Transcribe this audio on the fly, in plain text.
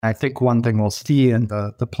I think one thing we'll see in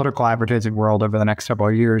the political advertising world over the next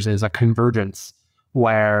several years is a convergence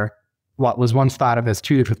where what was once thought of as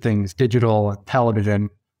two different things, digital and television,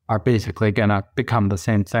 are basically going to become the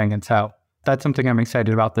same thing. And so that's something I'm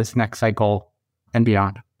excited about this next cycle and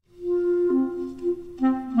beyond.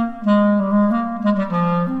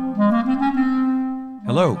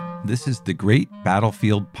 Hello, this is the Great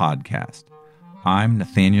Battlefield Podcast. I'm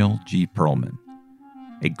Nathaniel G. Perlman.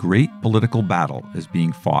 A great political battle is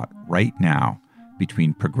being fought right now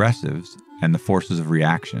between progressives and the forces of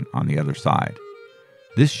reaction on the other side.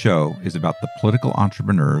 This show is about the political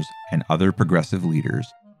entrepreneurs and other progressive leaders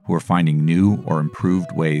who are finding new or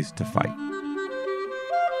improved ways to fight.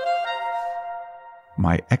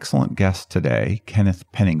 My excellent guest today, Kenneth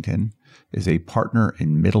Pennington, is a partner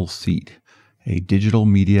in Middle Seat, a digital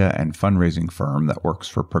media and fundraising firm that works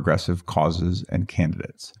for progressive causes and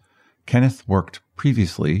candidates. Kenneth worked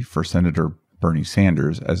previously for Senator Bernie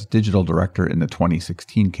Sanders as digital director in the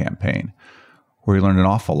 2016 campaign, where he learned an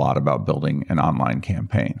awful lot about building an online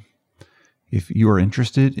campaign. If you are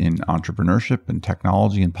interested in entrepreneurship and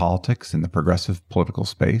technology and politics in the progressive political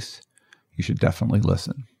space, you should definitely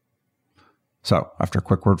listen. So, after a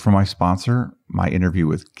quick word from my sponsor, my interview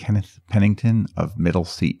with Kenneth Pennington of Middle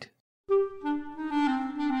Seat.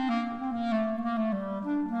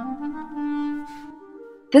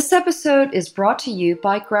 This episode is brought to you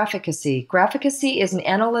by Graphicacy. Graphicacy is an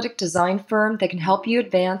analytic design firm that can help you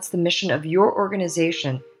advance the mission of your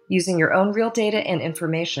organization using your own real data and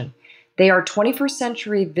information. They are 21st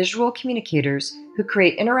century visual communicators who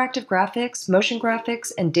create interactive graphics, motion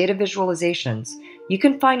graphics, and data visualizations. You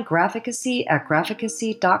can find Graphicacy at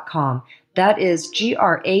graphicacy.com. That is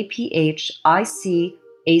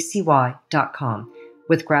graphicacy.com.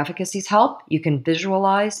 With Graphicacy's help, you can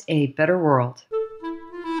visualize a better world.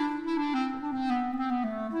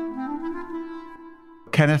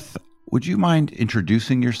 Kenneth, would you mind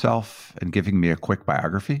introducing yourself and giving me a quick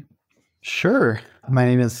biography? Sure. My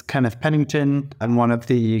name is Kenneth Pennington. I'm one of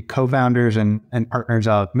the co-founders and partners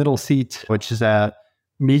of Middle Seat, which is a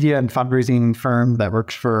media and fundraising firm that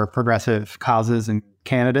works for progressive causes and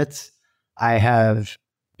candidates. I have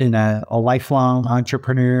been a lifelong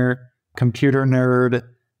entrepreneur, computer nerd,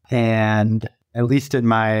 and at least in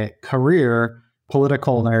my career,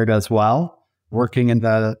 political nerd as well, working in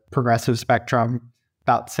the progressive spectrum.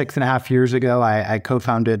 About 6.5 years ago, I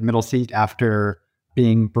co-founded Middle Seat after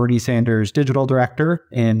being Bernie Sanders' digital director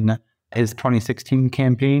in his 2016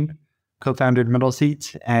 campaign, co-founded Middle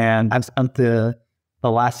Seat. And I've spent the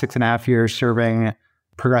last 6.5 years serving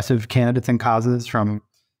progressive candidates and causes from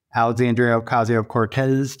Alexandria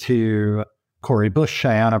Ocasio-Cortez to Cori Bush,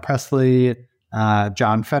 Ayanna Pressley,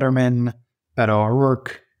 John Fetterman, Beto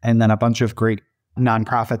O'Rourke, and then a bunch of great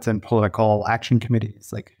nonprofits and political action committees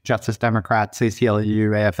like Justice Democrats, ACLU,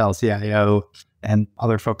 AFL-CIO, and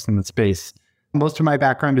other folks in the space. Most of my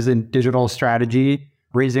background is in digital strategy,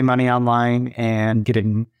 raising money online, and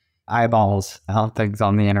getting eyeballs on things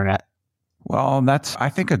on the internet. Well, that's, I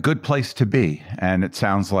think, a good place to be. And it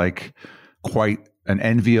sounds like quite an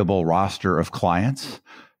enviable roster of clients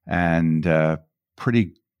and a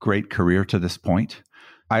pretty great career to this point.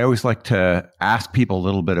 I always like to ask people a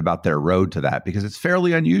little bit about their road to that because it's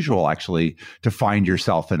fairly unusual, actually, to find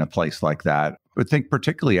yourself in a place like that. I think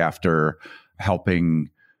particularly after helping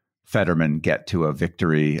Fetterman get to a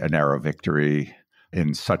victory, a narrow victory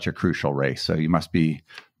in such a crucial race. So you must be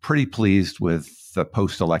pretty pleased with the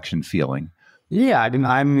post-election feeling. Yeah,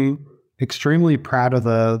 I'm extremely proud of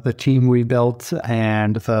the team we built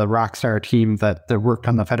and the rockstar team that worked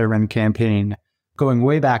on the Fetterman campaign. Going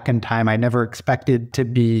way back in time, I never expected to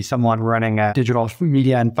be someone running a digital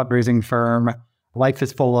media and fundraising firm. Life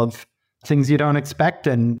is full of things you don't expect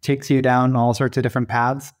and takes you down all sorts of different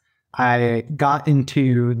paths. I got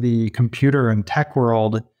into the computer and tech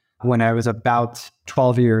world when I was about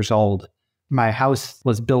 12 years old. My house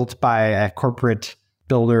was built by a corporate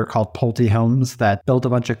builder called Pulte Homes that built a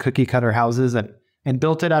bunch of cookie cutter houses and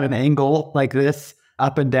built it at an angle like this,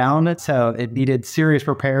 up and down. So it needed serious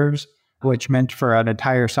repairs, which meant for an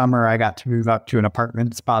entire summer, I got to move up to an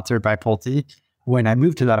apartment sponsored by Pulte. When I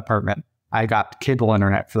moved to that apartment, I got cable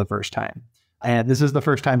internet for the first time. And this is the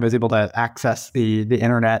first time I was able to access the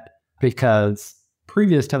internet because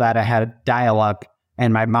previous to that, I had dial-up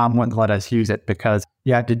and my mom wouldn't let us use it because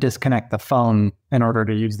you had to disconnect the phone in order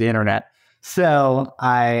to use the internet. So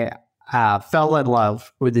I fell in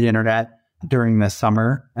love with the internet during this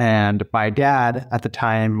summer. And my dad at the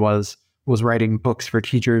time was writing books for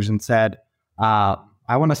teachers and said, I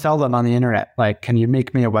want to sell them on the internet. Like, can you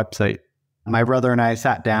make me a website? My brother and I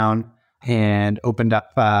sat down and opened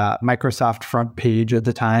up Microsoft Front Page at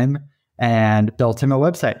the time and built him a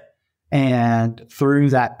website. And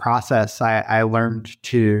through that process, I learned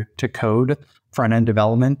to code, front-end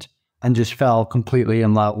development, and just fell completely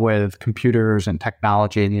in love with computers and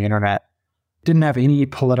technology and the internet. Didn't have any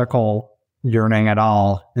political yearning at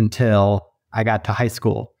all until I got to high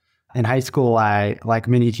school. In high school, I, like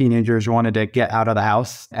many teenagers, wanted to get out of the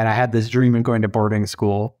house, and I had this dream of going to boarding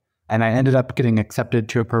school. And I ended up getting accepted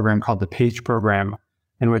to a program called the PAGE program,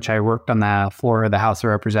 in which I worked on the floor of the House of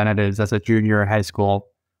Representatives as a junior in high school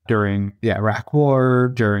during the Iraq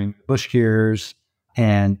War, during Bush years,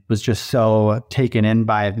 and was just so taken in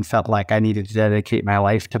by it and felt like I needed to dedicate my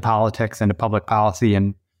life to politics and to public policy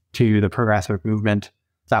and to the progressive movement.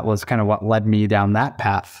 That was kind of what led me down that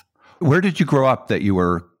path. Where did you grow up that you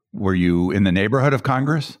were you in the neighborhood of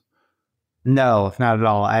Congress? No, not at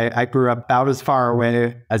all. I grew up about as far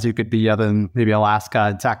away as you could be, other than maybe Alaska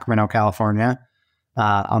and Sacramento, California,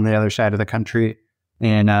 on the other side of the country,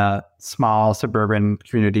 in a small suburban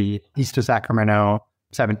community east of Sacramento,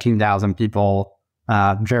 17,000 people,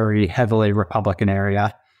 very heavily Republican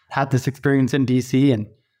area. Had this experience in DC, and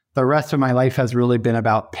the rest of my life has really been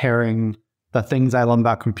about pairing the things I love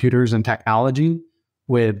about computers and technology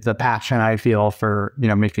with the passion I feel for,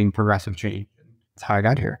 making progressive change. That's how I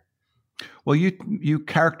got here. Well, you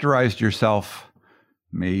characterized yourself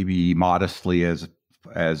maybe modestly as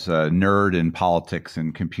a nerd in politics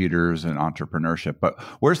and computers and entrepreneurship, but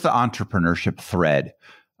where's the entrepreneurship thread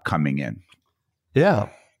coming in? Yeah.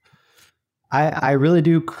 I really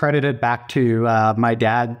do credit it back to my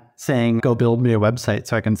dad saying, go build me a website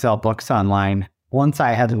so I can sell books online. Once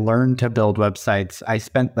I had learned to build websites, I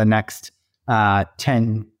spent the next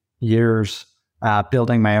 10 years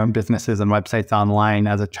building my own businesses and websites online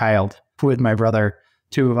as a child with my brother,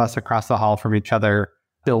 two of us across the hall from each other,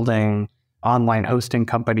 building online hosting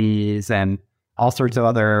companies and all sorts of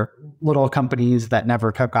other little companies that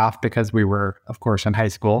never took off because we were, of course, in high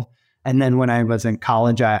school. And then when I was in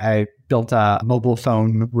college, I built a mobile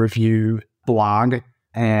phone review blog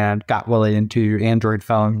and got really into Android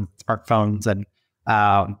phones, smartphones, and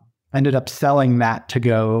ended up selling that to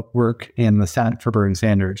go work in the Senate for Bernie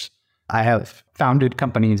Sanders. I have founded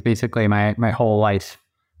companies basically my whole life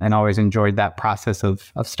and always enjoyed that process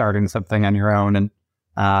of starting something on your own and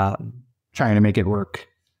trying to make it work.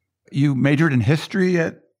 You majored in history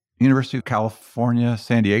at University of California,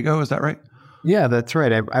 San Diego, is that right? Yeah, that's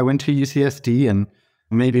right. I went to UCSD, and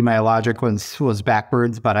maybe my logic was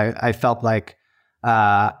backwards, but I felt like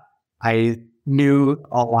I knew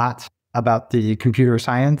a lot about the computer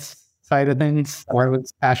science side of things, or I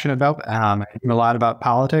was passionate about. I knew a lot about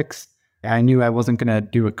politics. I knew I wasn't going to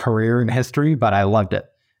do a career in history, but I loved it.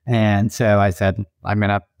 And so I said, I'm going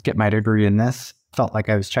to get my degree in this. Felt like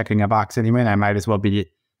I was checking a box anyway, and I might as well be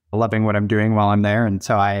loving what I'm doing while I'm there. And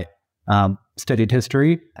so I studied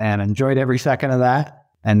history and enjoyed every second of that.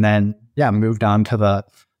 And then, moved on to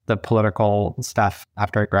the political stuff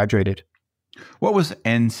after I graduated. What was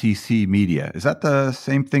NCC Media? Is that the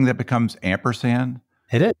same thing that becomes ampersand?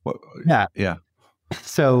 It is. Yeah. Yeah.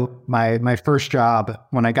 So my first job,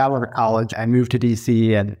 when I got out of college, I moved to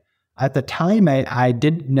DC. And at the time, I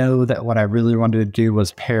didn't know that what I really wanted to do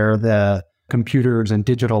was pair the computers and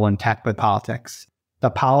digital and tech with politics. The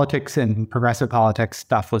politics and progressive politics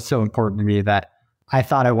stuff was so important to me that I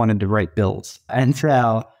thought I wanted to write bills. And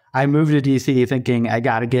so I moved to DC thinking I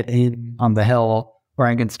got to get in on the Hill where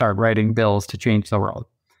I can start writing bills to change the world.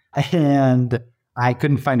 And I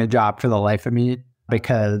couldn't find a job for the life of me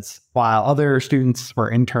because while other students were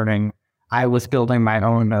interning, I was building my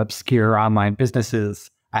own obscure online businesses.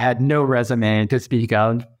 I had no resume to speak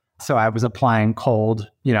of. So I was applying cold,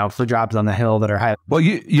 for jobs on the Hill that are high. Well,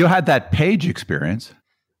 you had that PAGE experience.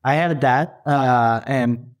 I had that,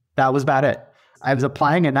 and that was about it. I was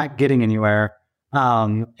applying and not getting anywhere.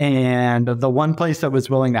 And the one place that was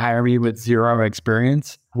willing to hire me with zero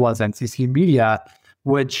experience was NCC Media,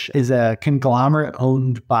 which is a conglomerate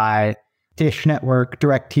owned by Dish Network,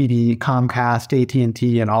 DirecTV, Comcast,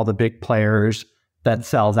 AT&T, and all the big players that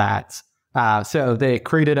sells ads. So they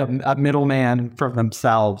created a middleman for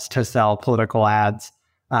themselves to sell political ads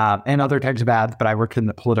and other types of ads, but I worked in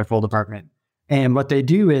the political department. And what they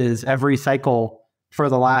do is every cycle for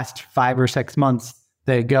the last 5 or 6 months,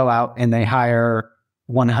 they go out and they hire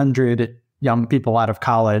 100 young people out of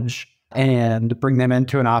college and bring them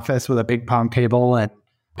into an office with a big pong table and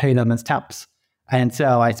pay them as temps. And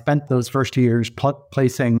so I spent those first years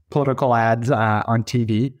placing political ads on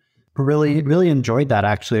TV. Really, really enjoyed that,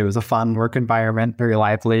 actually. It was a fun work environment, very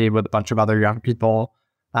lively with a bunch of other young people,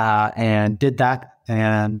 and did that.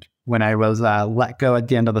 And when I was let go at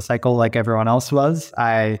the end of the cycle, like everyone else was,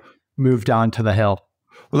 I moved on to the Hill.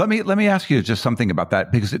 Well, let me ask you just something about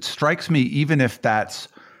that, because it strikes me, even if that's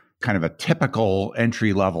kind of a typical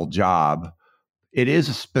entry level job, it is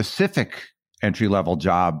a specific entry level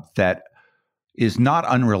job that is not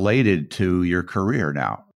unrelated to your career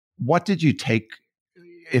now. What did you take,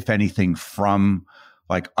 if anything, from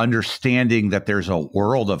like understanding that there's a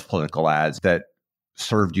world of political ads that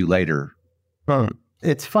served you later?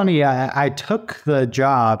 It's funny. I took the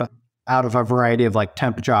job out of a variety of like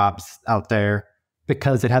temp jobs out there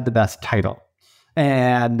because it had the best title.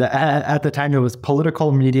 And at the time, it was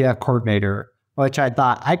political media coordinator, which I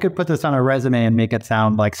thought I could put this on a resume and make it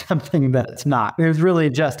sound like something that it's not. It was really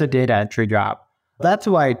just a data entry job. That's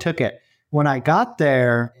why I took it. When I got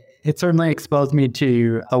there, it certainly exposed me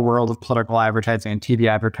to a world of political advertising and TV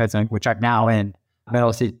advertising, which I'm now in.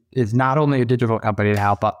 Middlesea is not only a digital company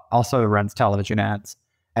now, but also runs television ads.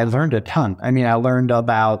 I learned a ton. I mean, I learned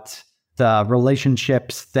about the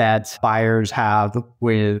relationships that buyers have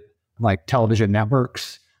with like television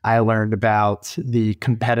networks. I learned about the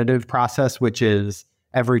competitive process, which is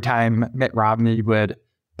every time Mitt Romney would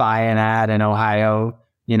buy an ad in Ohio,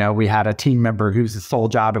 we had a team member whose sole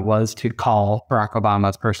job it was to call Barack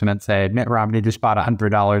Obama's person and say, Mitt Romney just bought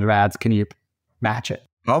 $100 of ads. Can you match it?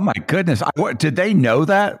 Oh my goodness. Did they know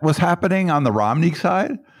that was happening on the Romney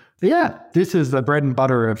side? Yeah, this is the bread and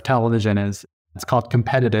butter of television. It's called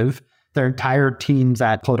competitive. Their entire teams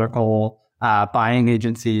at political buying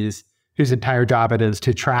agencies whose entire job it is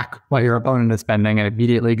to track what your opponent is spending and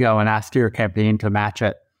immediately go and ask your campaign to match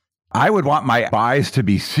it. I would want my buys to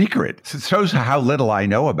be secret. It shows how little I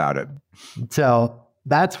know about it. So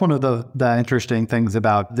that's one of the interesting things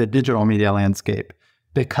about the digital media landscape.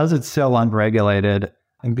 Because it's so unregulated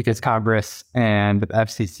and because Congress and the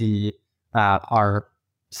FCC are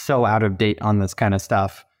so out of date on this kind of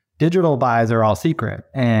stuff, digital buys are all secret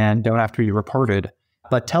and don't have to be reported.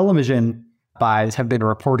 But television buys have been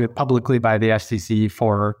reported publicly by the FCC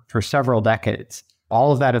for several decades.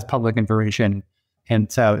 All of that is public information.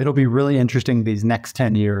 And so it'll be really interesting these next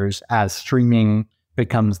 10 years as streaming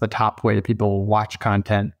becomes the top way people watch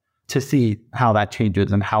content to see how that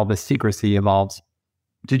changes and how the secrecy evolves.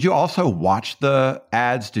 Did you also watch the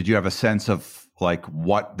ads? Did you have a sense of like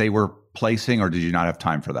what they were placing, or did you not have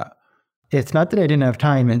time for that? It's not that I didn't have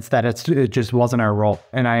time. It's that it just wasn't our role.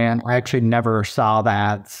 And I actually never saw the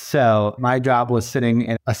ads. So my job was sitting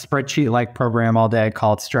in a spreadsheet-like program all day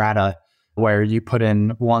called Strata, where you put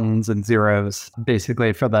in ones and zeros,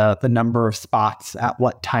 basically for the number of spots at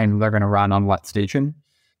what time they're going to run on what station.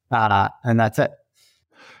 And that's it.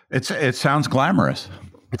 It sounds glamorous.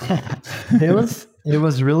 It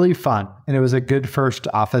was really fun. And it was a good first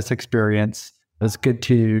office experience. It was good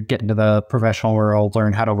to get into the professional world,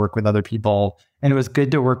 learn how to work with other people. And it was good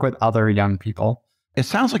to work with other young people. It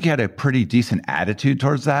sounds like you had a pretty decent attitude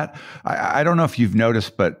towards that. I don't know if you've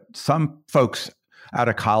noticed, but some folks out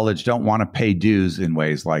of college don't want to pay dues in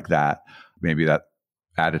ways like that. Maybe that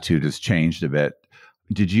attitude has changed a bit.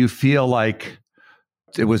 Did you feel like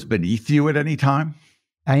it was beneath you at any time?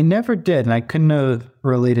 I never did, and I couldn't have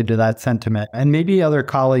related to that sentiment. And maybe other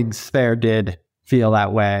colleagues there did feel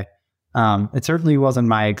that way. It certainly wasn't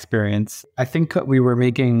my experience. I think we were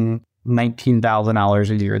making $19,000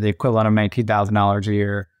 a year, the equivalent of $19,000 a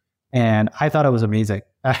year. And I thought it was amazing.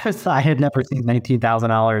 I had never seen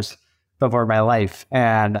 $19,000 before my life.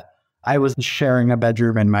 And I was sharing a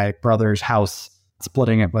bedroom in my brother's house,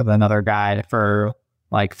 splitting it with another guy for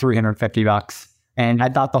like $350. And I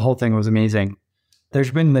thought the whole thing was amazing.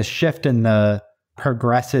 There's been this shift in the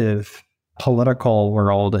progressive political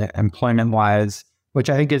world, employment-wise, which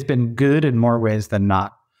I think has been good in more ways than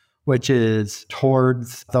not, which is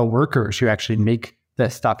towards the workers who actually make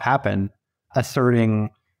this stuff happen,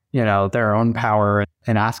 asserting, their own power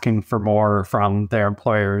and asking for more from their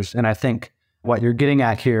employers. And I think what you're getting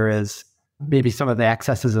at here is maybe some of the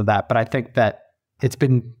excesses of that, but I think that it's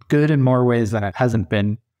been good in more ways than it hasn't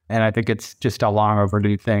been. And I think it's just a long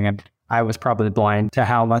overdue thing. And I was probably blind to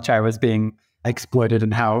how much I was being exploited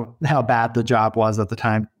and how bad the job was at the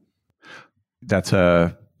time. That's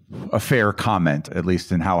a fair comment, at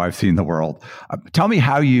least in how I've seen the world. Tell me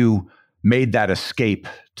how you made that escape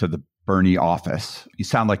to the Bernie office. You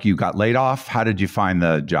sound like you got laid off. How did you find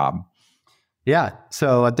the job? Yeah.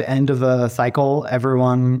 So at the end of the cycle,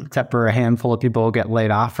 everyone except for a handful of people get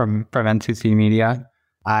laid off from NCC Media.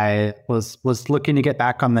 I was looking to get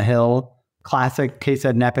back on the Hill. Classic case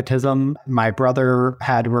of nepotism. My brother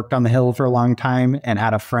had worked on the Hill for a long time and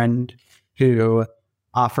had a friend who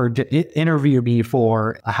offered to interview me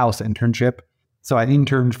for a House internship. So I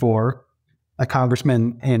interned for a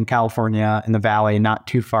congressman in California in the Valley, not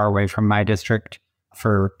too far away from my district,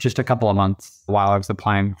 for just a couple of months while I was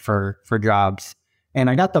applying for jobs. And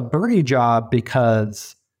I got the Bernie job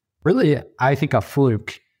because really, I think a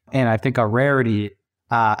fluke and I think a rarity.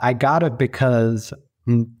 I got it because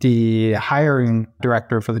the hiring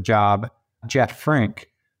director for the job, Jeff Frank,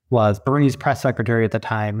 was Bernie's press secretary at the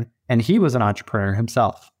time, and he was an entrepreneur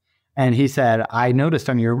himself. And he said, I noticed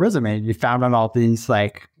on your resume, you found on all these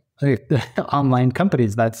like online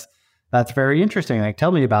companies. That's very interesting. Like,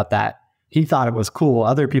 tell me about that. He thought it was cool.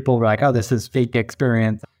 Other people were like, oh, this is fake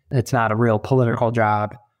experience. It's not a real political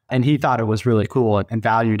job. And he thought it was really cool and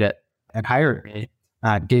valued it and hired me,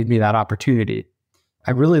 gave me that opportunity.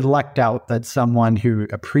 I really lucked out that someone who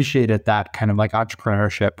appreciated that kind of like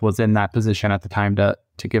entrepreneurship was in that position at the time to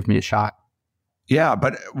give me a shot. Yeah,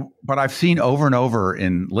 but I've seen over and over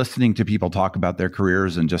in listening to people talk about their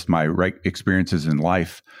careers and just my experiences in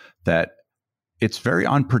life that it's very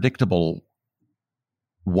unpredictable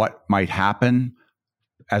what might happen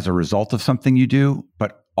as a result of something you do,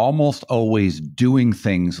 but almost always doing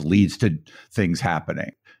things leads to things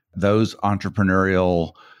happening. Those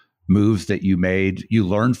entrepreneurial moves that you made, you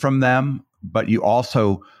learned from them, but you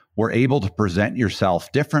also were able to present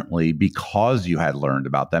yourself differently because you had learned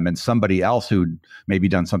about them, and somebody else who'd maybe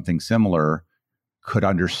done something similar could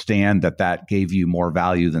understand that that gave you more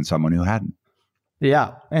value than someone who hadn't.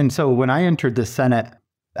 Yeah. And so when I entered the Senate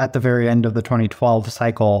at the very end of the 2012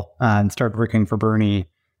 cycle and started working for Bernie,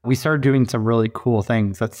 we started doing some really cool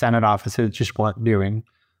things that Senate offices just weren't doing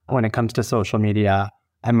when it comes to social media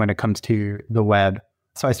and when it comes to the web.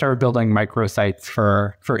 So I started building microsites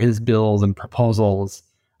for his bills and proposals,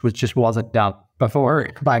 which just wasn't done before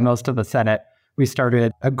by most of the Senate. We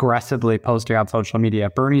started aggressively posting on social media.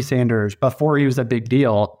 Bernie Sanders, before he was a big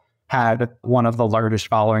deal, had one of the largest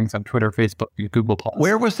followings on Twitter, Facebook, and Google+.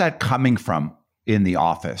 Where was that coming from in the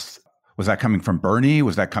office? Was that coming from Bernie?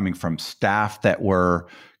 Was that coming from staff that were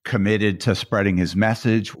committed to spreading his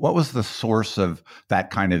message? What was the source of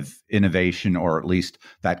that kind of innovation, or at least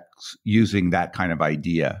that using that kind of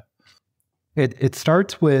idea? It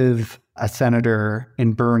starts with a senator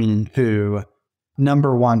in Bernie who,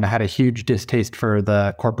 number one, had a huge distaste for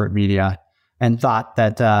the corporate media and thought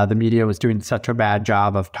that the media was doing such a bad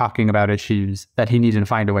job of talking about issues that he needed to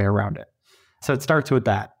find a way around it. So it starts with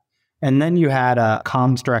that. And then you had a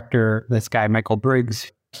comms director, this guy, Michael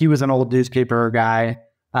Briggs. He was an old newspaper guy,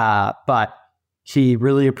 but he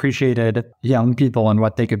really appreciated young people and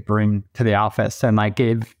what they could bring to the office, and like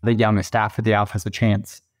gave the young staff at the office a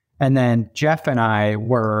chance. And then Jeff and I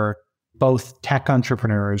were both tech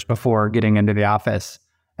entrepreneurs before getting into the office.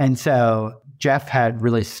 And so Jeff had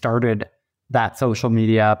really started that social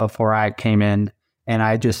media before I came in, and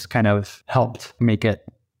I just kind of helped make it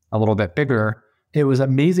a little bit bigger. It was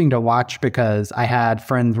amazing to watch because I had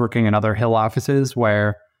friends working in other Hill offices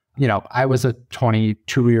where, you know, I was a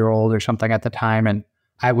 22-year-old or something at the time, and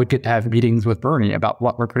I would get to have meetings with Bernie about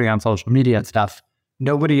what we're putting on social media and stuff.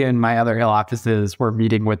 Nobody in my other Hill offices were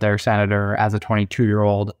meeting with their senator as a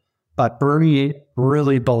 22-year-old, but Bernie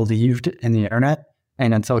really believed in the internet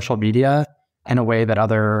and in social media in a way that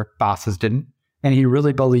other bosses didn't. And he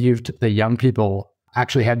really believed the young people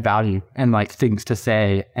actually had value and like things to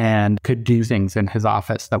say and could do things in his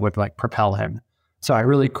office that would like propel him. So I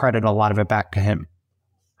really credit a lot of it back to him.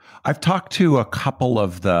 I've talked to a couple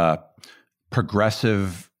of the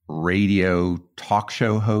progressive radio talk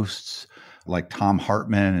show hosts like Tom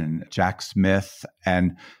Hartman and Jack Smith,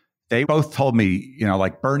 and they both told me, you know,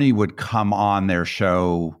 like Bernie would come on their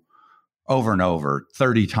show over and over,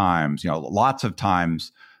 30 times, you know, lots of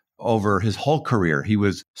times over his whole career. He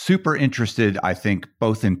was super interested, I think,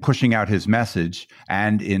 both in pushing out his message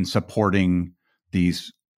and in supporting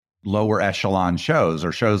these lower echelon shows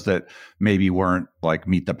or shows that maybe weren't like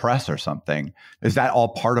Meet the Press or something. Is that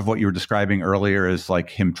all part of what you were describing earlier, is like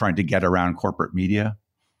him trying to get around corporate media?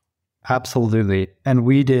 Absolutely. And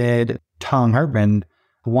we did Tom Hartman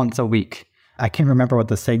once a week. I can't remember what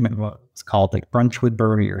the segment was called, like Brunch with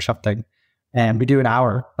Bernie or something. And we do an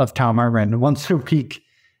hour of Tom Hartman once a week.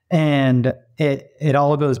 And it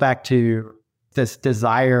all goes back to this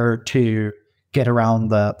desire to get around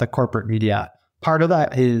the corporate media. Part of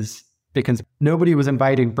that is because nobody was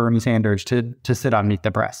inviting Bernie Sanders to sit on Meet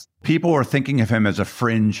the Press. People were thinking of him as a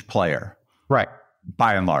fringe player. Right.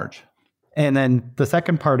 By and large. And then the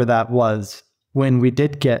second part of that was when we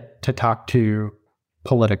did get to talk to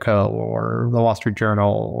Politico or the Wall Street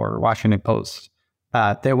Journal or Washington Post,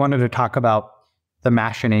 they wanted to talk about the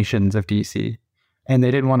machinations of DC, and they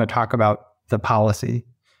didn't want to talk about the policy.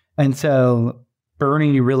 And so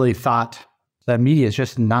Bernie really thought the media is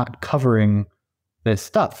just not covering this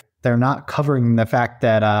stuff. They're not covering the fact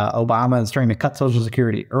that Obama is trying to cut Social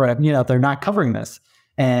Security or whatever. You know, they're not covering this.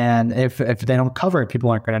 And if they don't cover it, people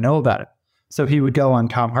aren't going to know about it. So he would go on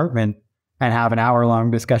Tom Hartman and have an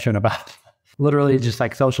hour-long discussion about literally just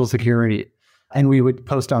like Social Security. And we would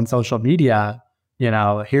post on social media,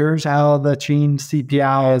 here's how the change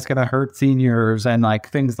CPI is going to hurt seniors and like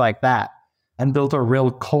things like that. And built a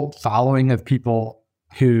real cult following of people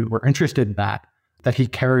who were interested in that he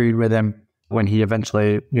carried with him when he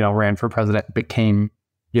eventually, ran for president, became,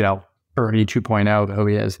 Bernie 2.0, who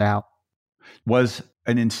he is now. Was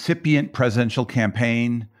an incipient presidential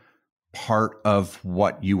campaign part of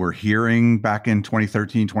what you were hearing back in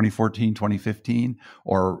 2013, 2014, 2015?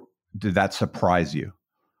 Or did that surprise you?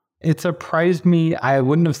 It surprised me. I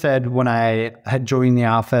wouldn't have said when I had joined the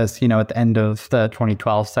office, at the end of the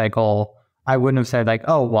 2012 cycle, I wouldn't have said like,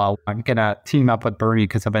 oh, well, I'm going to team up with Bernie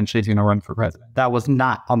because eventually he's going to run for president. That was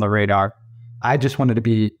not on the radar. I just wanted to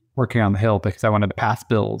be working on the Hill because I wanted to pass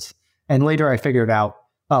bills. And later I figured out,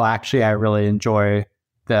 oh, actually, I really enjoy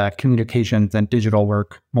the communications and digital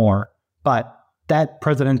work more. But that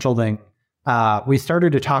presidential thing, we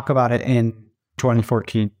started to talk about it in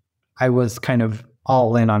 2014. I was kind of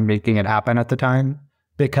all in on making it happen at the time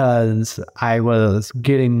because I was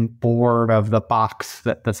getting bored of the box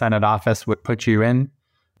that the Senate office would put you in.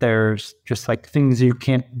 There's just like things you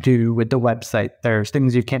can't do with the website. There's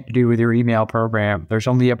things you can't do with your email program. There's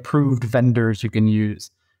only approved vendors you can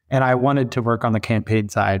use. And I wanted to work on the campaign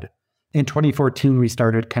side. In 2014, we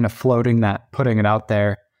started kind of floating that, putting it out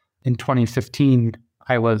there. In 2015,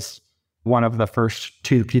 I was one of the first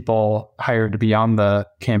 2 people hired to be on the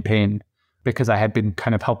campaign because I had been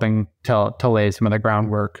kind of helping to lay some of the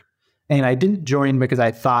groundwork. And I didn't join because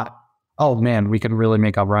I thought, oh man, we can really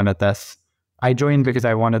make a run at this. I joined because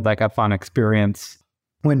I wanted like a fun experience.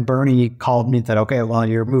 When Bernie called me and said, okay, well,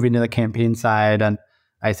 you're moving to the campaign side. And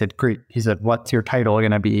I said, great. He said, what's your title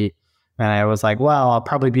going to be? And I was like, well, I'll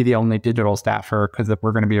probably be the only digital staffer because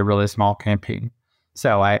we're going to be a really small campaign.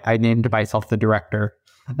 So I named myself the director.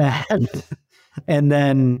 And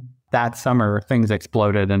then that summer, things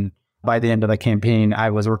exploded. And by the end of the campaign, I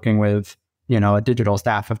was working with, a digital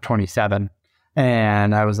staff of 27.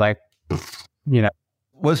 And I was like,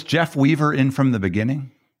 Was Jeff Weaver in from the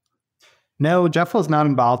beginning? No, Jeff was not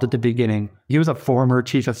involved at the beginning. He was a former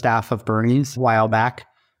chief of staff of Bernie's a while back.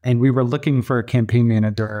 And we were looking for a campaign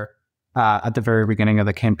manager at the very beginning of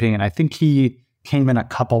the campaign. I think he came in a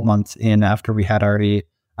couple months in after we had already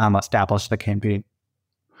established the campaign.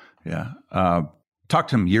 Yeah. Talked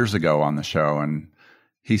to him years ago on the show, and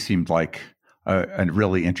he seemed like a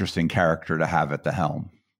really interesting character to have at the helm.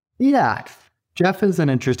 Yeah. Jeff is an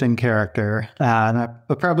interesting character, and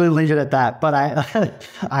I'll probably leave it at that. But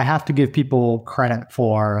I have to give people credit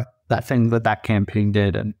for that thing that campaign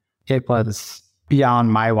did. And it was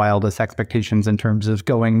beyond my wildest expectations in terms of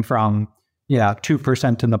going from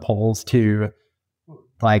 2% in the polls to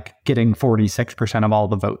like getting 46% of all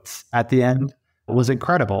the votes at the end. It was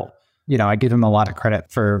incredible. I give him a lot of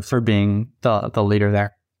credit for being the leader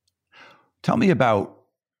there. Tell me about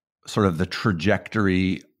sort of the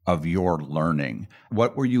trajectory of your learning.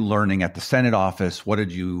 What were you learning at the Senate office? What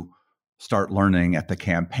did you start learning at the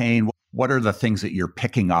campaign? What are the things that you're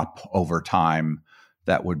picking up over time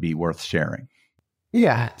that would be worth sharing?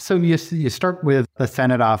 Yeah. So you start with the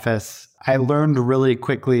Senate office. I learned really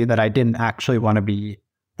quickly that I didn't actually want to be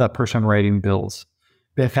the person writing bills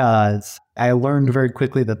because I learned very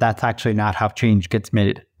quickly that that's actually not how change gets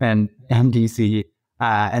made in DC,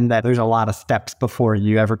 and that there's a lot of steps before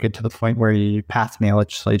you ever get to the point where you pass any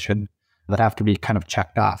legislation that have to be kind of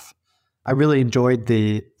checked off. I really enjoyed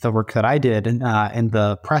the work that I did in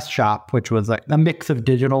the press shop, which was like a mix of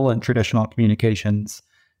digital and traditional communications,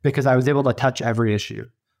 because I was able to touch every issue.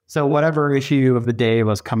 So whatever issue of the day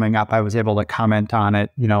was coming up, I was able to comment on it,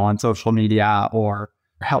 on social media or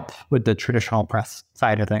help with the traditional press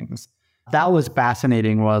side of things. That was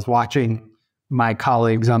fascinating, was watching my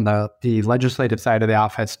colleagues on the legislative side of the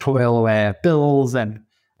office toil away at bills and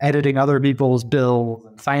editing other people's bills,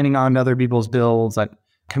 signing on to other people's bills at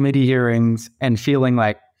committee hearings, and feeling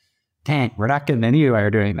like, dang, we're not getting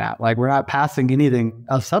anywhere doing that. Like, we're not passing anything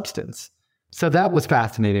of substance. So that was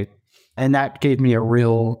fascinating. And that gave me a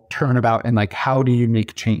real turnabout in like, how do you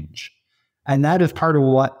make change? And that is part of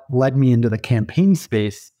what led me into the campaign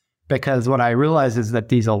space, because what I realized is that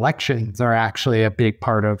these elections are actually a big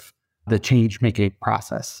part of the change-making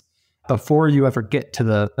process. Before you ever get to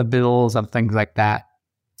the bills and things like that,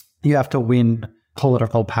 you have to win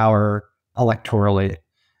political power electorally.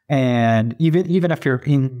 And even if you're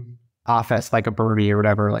in office like a Bernie or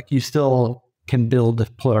whatever, like you still can build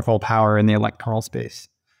political power in the electoral space.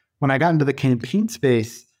 When I got into the campaign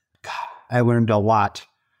space, God, I learned a lot.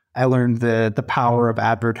 I learned the power of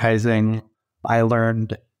advertising. I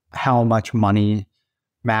learned how much money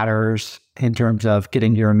matters in terms of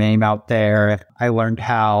getting your name out there. I learned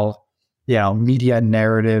how, media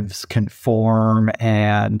narratives can form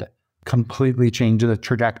and completely change the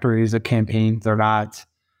trajectories of campaigns or not.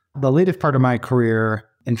 The latest part of my career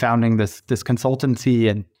in founding this consultancy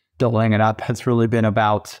and building it up has really been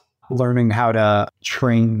about learning how to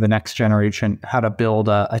train the next generation, how to build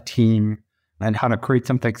a team, and how to create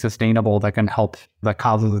something sustainable that can help the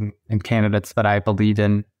causes and candidates that I believe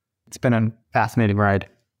in. It's been a fascinating ride.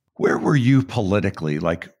 Where were you politically?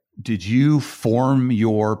 Like, did you form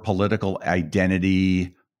your political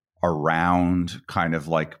identity around kind of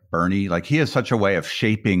like Bernie? Like, he has such a way of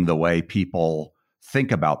shaping the way people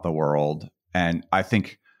think about the world, and I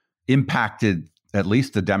think impacted at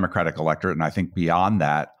least the Democratic electorate, and I think beyond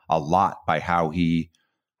that, a lot by how he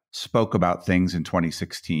spoke about things in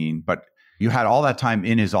 2016. But you had all that time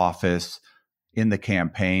in his office, in the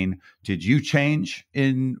campaign. Did you change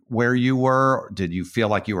in where you were? Did you feel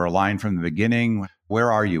like you were aligned from the beginning? Where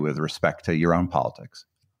are you with respect to your own politics?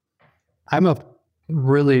 I'm a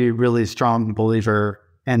really, really strong believer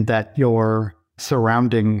in that your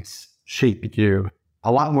surroundings shape you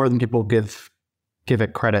a lot more than people give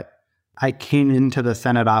it credit. I came into the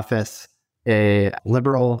Senate office a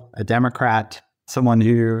liberal, a Democrat, someone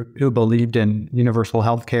who believed in universal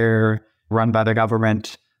health care run by the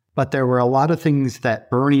government. But there were a lot of things that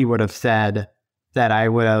Bernie would have said that I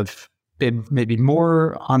would have been maybe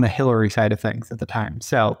more on the Hillary side of things at the time.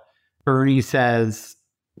 So Bernie says,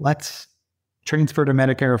 let's transfer to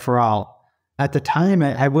Medicare for all. At the time,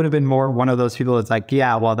 I would have been more one of those people that's like,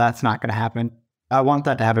 yeah, well, that's not going to happen. I want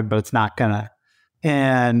that to happen, but it's not going to.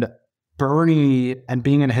 And Bernie and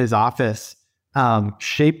being in his office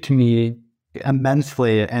shaped me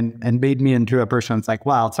immensely and made me into a person that's like,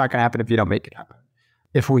 well, it's not going to happen if you don't make it happen.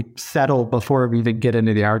 If we settle before we even get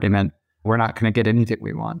into the argument, we're not going to get anything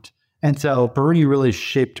we want. And so Bernie really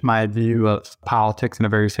shaped my view of politics in a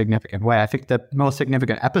very significant way. I think the most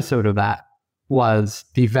significant episode of that was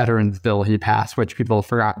the veterans bill he passed, which people have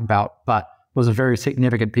forgotten about, but was a very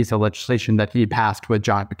significant piece of legislation that he passed with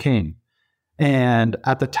John McCain. And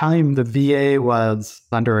at the time, the VA was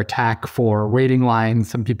under attack for waiting lines.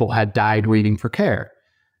 Some people had died waiting for care.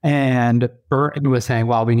 And Bernie was saying,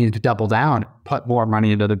 well, we need to double down, put more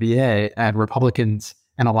money into the VA. And Republicans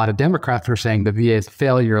and a lot of Democrats were saying the VA is a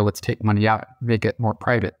failure. Let's take money out, make it more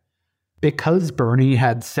private. Because Bernie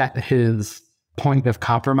had set his point of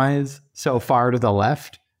compromise so far to the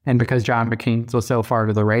left, and because John McCain was so far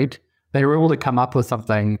to the right, they were able to come up with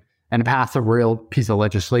something and pass a real piece of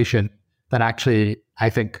legislation that actually, I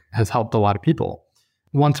think, has helped a lot of people.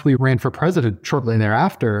 Once we ran for president shortly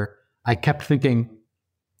thereafter, I kept thinking,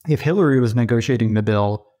 if Hillary was negotiating the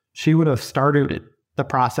bill, she would have started the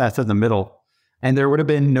process in the middle, and there would have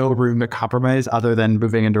been no room to compromise other than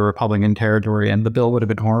moving into Republican territory, and the bill would have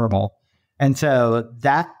been horrible. And so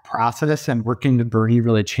that process and working with Bernie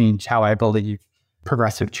really changed how I believe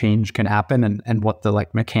progressive change can happen and what the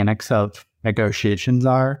mechanics of negotiations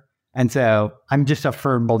are. And so I'm just a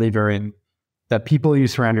firm believer in the people you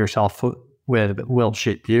surround yourself with will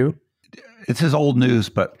shape you. It's his old news,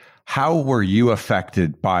 but how were you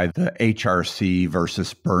affected by the HRC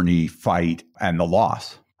versus Bernie fight and the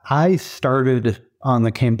loss? I started on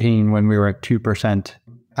the campaign when we were at 2%.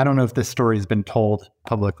 I don't know if this story has been told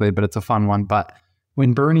publicly, but it's a fun one. But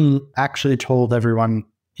when Bernie actually told everyone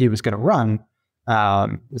he was going to run,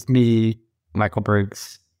 it was me, Michael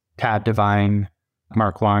Briggs, Tad Devine,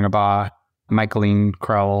 Mark Longabaugh, Michaeline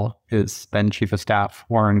Crowell, his then chief of staff,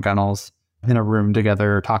 Warren Gunnels, in a room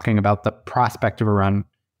together talking about the prospect of a run.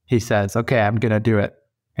 He says, okay, I'm going to do it.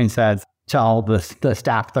 And he says, tell the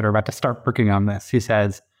staff that are about to start working on this, he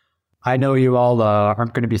says, I know you all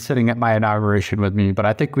aren't going to be sitting at my inauguration with me, but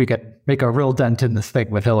I think we could make a real dent in this thing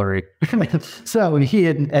with Hillary. So he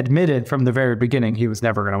had admitted from the very beginning he was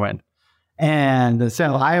never going to win. And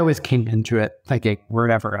so I always came into it thinking, we're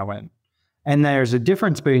never going to win. And there's a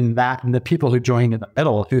difference between that and the people who joined in the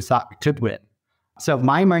middle who thought we could win. So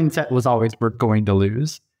my mindset was always, we're going to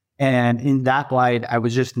lose. And in that light, I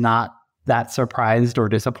was just not that surprised or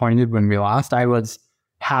disappointed when we lost. I was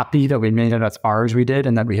happy that we made it as far as we did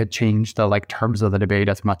and that we had changed the terms of the debate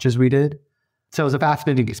as much as we did. So it was a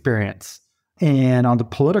fascinating experience. And on the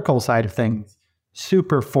political side of things,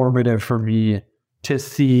 super formative for me to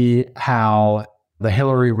see how the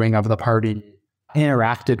Hillary wing of the party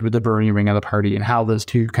interacted with the Bernie wing of the party and how those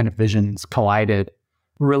two kind of visions collided.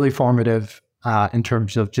 Really formative in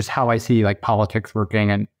terms of just how I see politics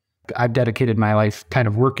working. And I've dedicated my life kind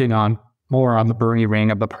of working on more on the Bernie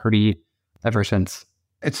wing of the party ever since.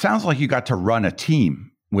 It sounds like you got to run a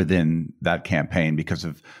team within that campaign because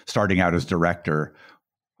of starting out as director.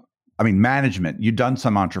 I mean, management, you've done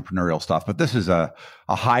some entrepreneurial stuff, but this is a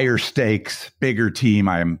higher stakes, bigger team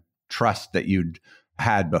I trust that you'd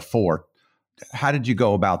had before. How did you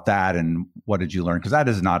go about that, and what did you learn? Because that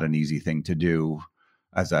is not an easy thing to do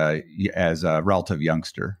as a relative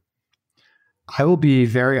youngster. I will be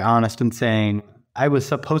very honest in saying I was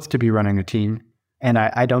supposed to be running a team, and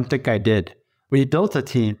I don't think I did. We built a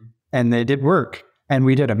team, and they did work, and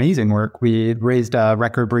we did amazing work. We raised a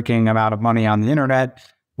record-breaking amount of money on the internet.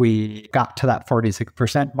 We got to that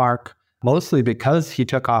 46% mark, mostly because he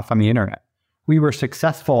took off on the internet. We were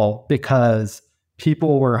successful because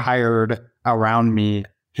people were hired around me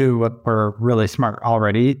who were really smart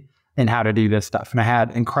already in how to do this stuff. And I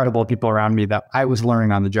had incredible people around me that I was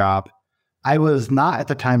learning on the job. I was not at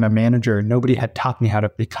the time a manager. Nobody had taught me how to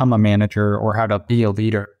become a manager or how to be a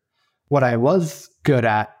leader. What I was good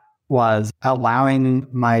at was allowing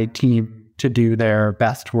my team to do their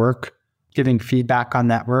best work, giving feedback on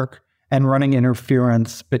that work, and running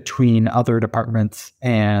interference between other departments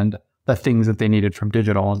and the things that they needed from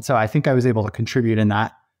digital. And so I think I was able to contribute in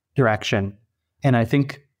that direction. And I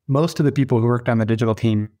think most of the people who worked on the digital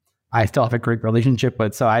team, I still have a great relationship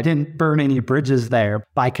with. So I didn't burn any bridges there.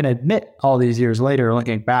 But I can admit all these years later,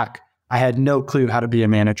 looking back, I had no clue how to be a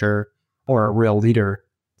manager or a real leader.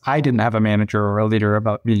 I didn't have a manager or a leader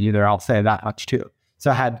about me either. I'll say that much too.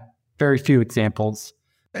 So I had very few examples.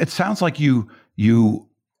 It sounds like you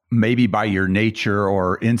maybe by your nature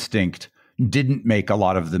or instinct didn't make a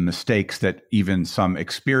lot of the mistakes that even some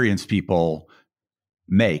experienced people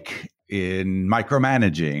make in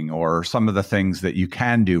micromanaging, or some of the things that you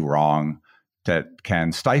can do wrong that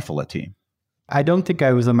can stifle a team. I don't think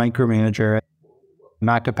I was a micromanager,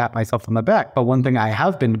 not to pat myself on the back, but one thing I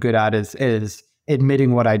have been good at is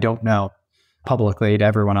admitting what I don't know publicly to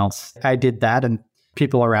everyone else. I did that, and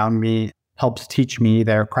people around me helped teach me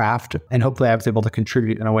their craft, and hopefully I was able to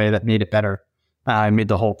contribute in a way that made it better. I made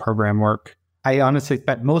the whole program work. I honestly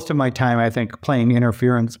spent most of my time, I think, playing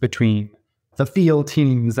interference between the field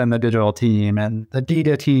teams and the digital team, and the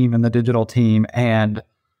data team and the digital team. And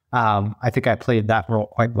I think I played that role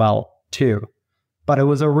quite well too. But it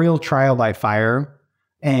was a real trial by fire.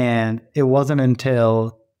 And it wasn't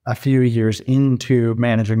until a few years into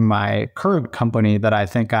managing my current company that I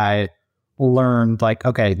think I learned, like,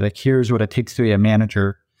 okay, like here's what it takes to be a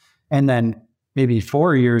manager. And then maybe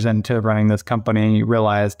 4 years into running this company,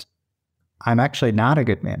 realized I'm actually not a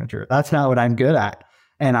good manager. That's not what I'm good at.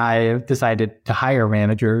 And I decided to hire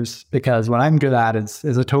managers, because what I'm good at is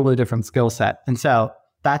a totally different skill set. And so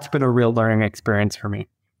that's been a real learning experience for me.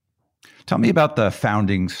 Tell me about the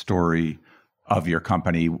founding story of your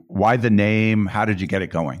company. Why the name? How did you get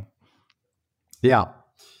it going? Yeah.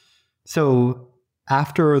 So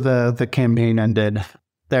after the campaign ended,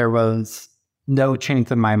 there was no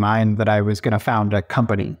chance in my mind that I was going to found a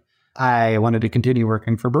company. I wanted to continue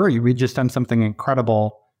working for Bernie. We'd just done something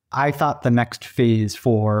incredible. I thought the next phase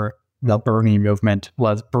for the Bernie movement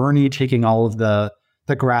was Bernie taking all of the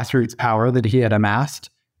grassroots power that he had amassed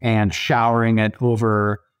and showering it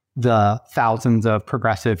over the thousands of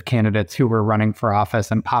progressive candidates who were running for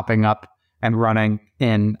office and popping up and running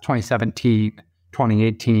in 2017,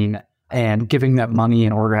 2018, and giving them money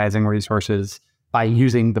and organizing resources by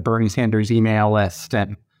using the Bernie Sanders email list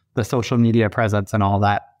and the social media presence and all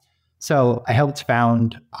that. So I helped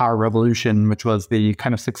found Our Revolution, which was the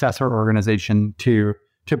kind of successor organization to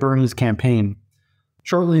Bernie's campaign.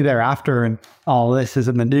 Shortly thereafter, and all this is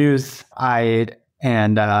in the news,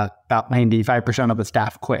 about 95% of the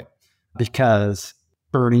staff quit because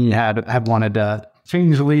Bernie had wanted to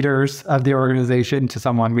change leaders of the organization to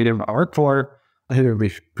someone we didn't work for, who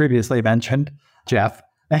we previously mentioned, Jeff.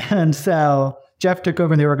 And so Jeff took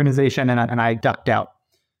over the organization, and I ducked out.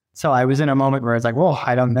 So I was in a moment where I was like, well,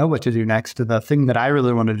 I don't know what to do next. The thing that I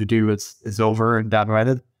really wanted to do is over and done with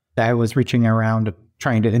it. I was reaching around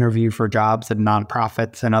trying to interview for jobs at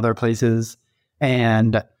nonprofits and other places.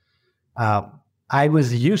 And I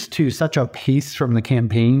was used to such a pace from the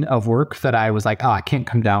campaign of work that I was like, oh, I can't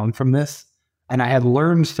come down from this. And I had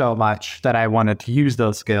learned so much that I wanted to use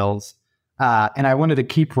those skills. And I wanted to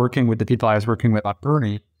keep working with the people I was working with on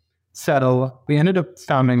Bernie. So we ended up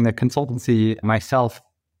founding the consultancy, myself,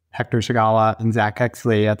 Hector Segala, and Zach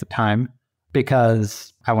Exley at the time,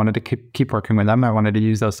 because I wanted to keep working with them. I wanted to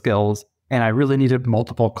use those skills. And I really needed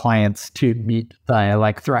multiple clients to meet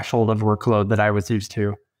the threshold of workload that I was used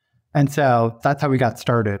to. And so that's how we got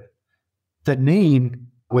started. The name,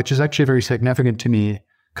 which is actually very significant to me,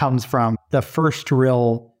 comes from the first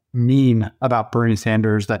real meme about Bernie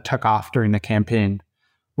Sanders that took off during the campaign.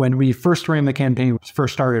 When we first ran the campaign,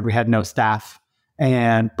 first started, we had no staff.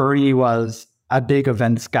 And Bernie was a big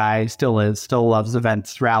events guy, still loves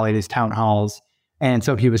events, rallies, town halls. And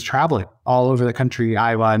so he was traveling all over the country,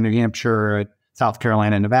 Iowa, New Hampshire, South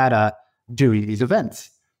Carolina, Nevada, doing these events.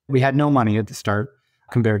 We had no money at the start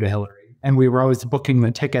compared to Hillary. And we were always booking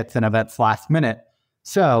the tickets and events last minute.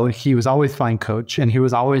 So he was always flying coach, and he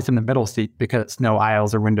was always in the middle seat because no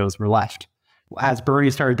aisles or windows were left. As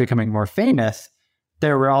Bernie started becoming more famous,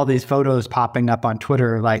 there were all these photos popping up on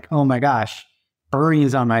Twitter like, oh my gosh,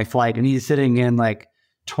 Bernie's on my flight and he's sitting in like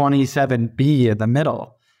 27B in the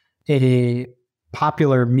middle. A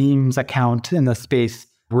popular memes account in the space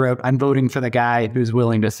wrote, I'm voting for the guy who's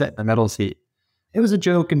willing to sit in the middle seat. It was a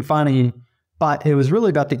joke and funny, but it was really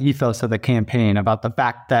about the ethos of the campaign, about the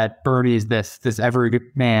fact that Bernie's this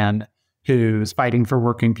everyman who's fighting for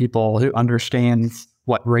working people, who understands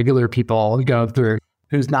what regular people go through,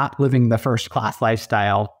 who's not living the first class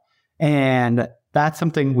lifestyle. And that's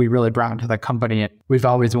something we really brought into the company. We've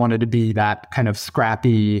always wanted to be that kind of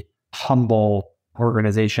scrappy, humble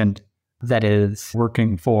organization that is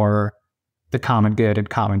working for the common good and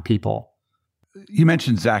common people. You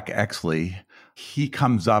mentioned Zach Exley. He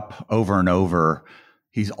comes up over and over.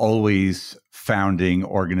 He's always founding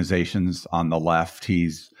organizations on the left.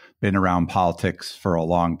 He's been around politics for a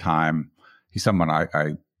long time. He's someone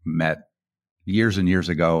I met years and years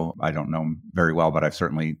ago. I don't know him very well, but I've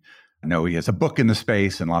certainly know he has a book in the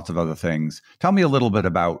space and lots of other things. Tell me a little bit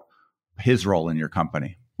about his role in your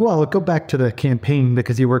company. Well, I'll go back to the campaign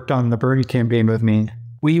because he worked on the Bernie campaign with me.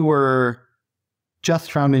 We were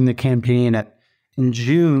just founding the campaign in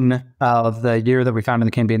June of the year that we founded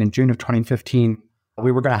the campaign, in June of 2015.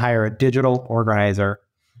 We were going to hire a digital organizer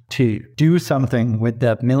to do something with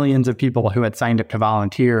the millions of people who had signed up to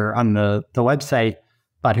volunteer on the website,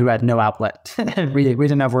 but who had no outlet. we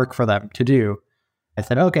didn't have work for them to do. I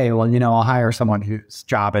said, okay, well, I'll hire someone whose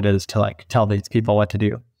job it is to like tell these people what to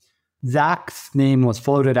do. Zach's name was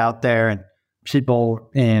floated out there, and people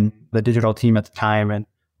in the digital team at the time and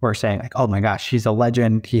were saying like, oh my gosh, he's a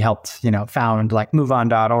legend. He helped, found like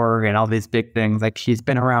MoveOn.org and all these big things. Like he's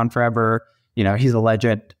been around forever. He's a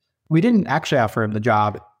legend. We didn't actually offer him the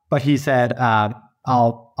job, but he said,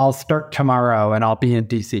 I'll start tomorrow and I'll be in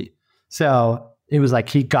DC. So it was like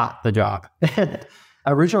he got the job.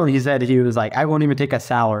 Originally, he said he was like, I won't even take a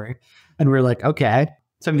salary. And we're like, okay.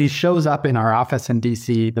 So he shows up in our office in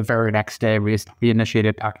DC the very next day. We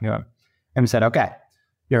initiated talking to him and we said, okay,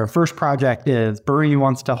 your first project is Bernie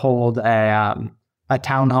wants to hold a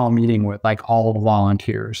town hall meeting with like all the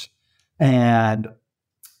volunteers. And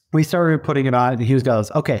we started putting it on, and he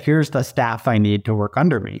goes, okay, here's the staff I need to work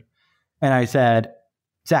under me. And I said,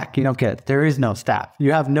 Zach, you don't get it. There is no staff.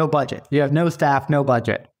 You have no budget. You have no staff, no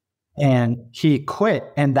budget. And he quit,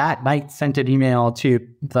 and that night sent an email to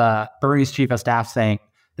the Bernie's chief of staff saying,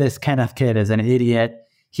 this Kenneth kid is an idiot.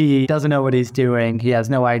 He doesn't know what he's doing. He has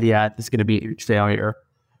no idea. This is going to be a huge failure.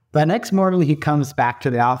 The next morning, he comes back to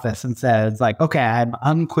the office and says, like, okay,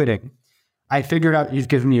 I'm quitting. I figured out you've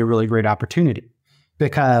given me a really great opportunity,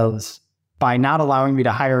 because by not allowing me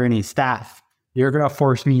to hire any staff, you're going to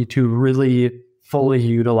force me to really fully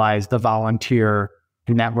utilize the volunteer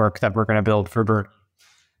network that we're going to build for Bernie.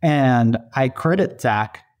 And I credit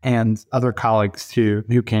Zach and other colleagues who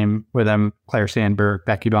came with him, Claire Sandberg,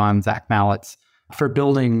 Becky Bond, Zach Mallitz, for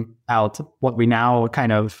building out what we now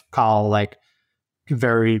kind of call like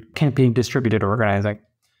very campaign distributed organizing,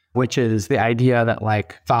 which is the idea that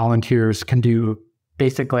like volunteers can do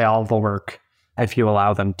basically all of the work if you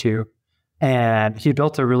allow them to. And he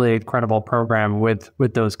built a really incredible program with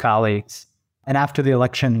those colleagues. And after the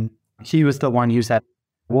election, he was the one who said,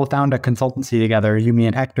 we'll found a consultancy together, you, me,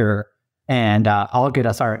 and Hector, and I'll get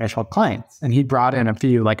us our initial clients. And he brought in a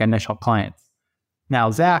few like initial clients. Now,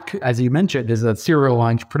 Zach, as you mentioned, is a serial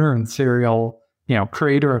entrepreneur and serial,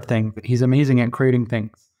 creator of things. He's amazing at creating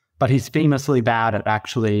things, but he's famously bad at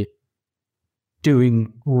actually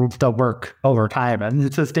doing the work over time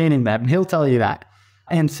and sustaining them. And he'll tell you that.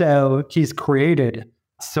 And so he's created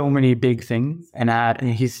so many big things, and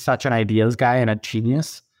he's such an ideas guy and a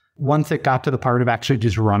genius. Once it got to the part of actually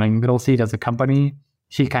just running Middle Seat as a company,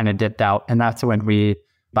 he kind of dipped out. And that's when we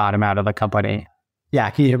bought him out of the company.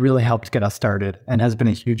 Yeah, he really helped get us started and has been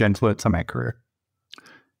a huge influence on my career.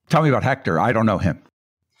 Tell me about Hector. I don't know him.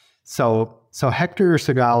 So Hector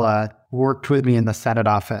Segala worked with me in the Senate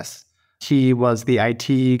office. He was the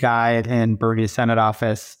IT guy in Bernie's Senate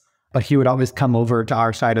office, but he would always come over to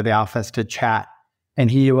our side of the office to chat.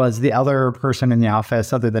 And he was the other person in the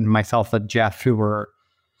office other than myself and Jeff, who were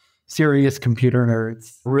serious computer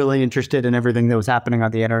nerds, really interested in everything that was happening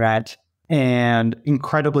on the internet, and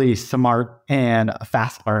incredibly smart and a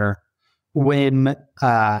fast learner. When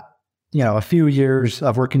a few years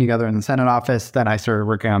of working together in the Senate office. Then I started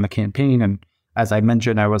working on the campaign. And as I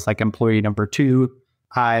mentioned, I was like employee number 2.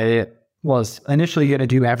 I was initially going to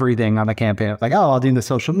do everything on the campaign. I was like, oh, I'll do the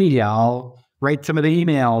social media. I'll write some of the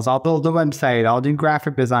emails. I'll build the website. I'll do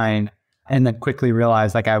graphic design. And then quickly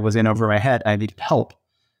realized like I was in over my head. I needed help.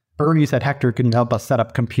 Bernie said, Hector, can you help us set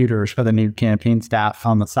up computers for the new campaign staff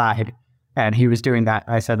on the side? And he was doing that.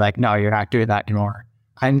 I said, like, no, you're not doing that anymore.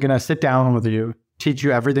 I'm going to sit down with you, teach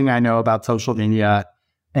you everything I know about social media.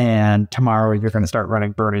 And tomorrow you're going to start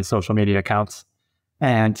running Bernie's social media accounts.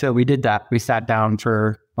 And so we did that. We sat down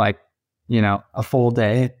for like, a full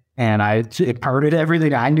day, and I imparted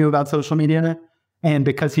everything I knew about social media. And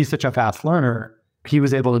because he's such a fast learner, he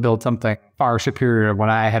was able to build something far superior to what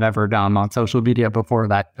I had ever done on social media before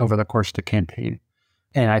that over the course of the campaign.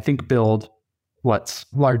 And I think build what's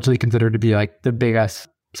largely considered to be like the biggest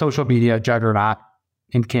social media juggernaut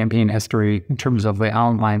in campaign history in terms of the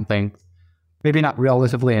online things. Maybe not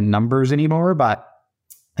relatively in numbers anymore, but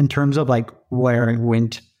in terms of like where it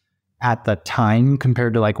went at the time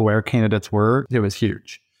compared to like where candidates were, it was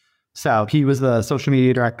huge. So he was the social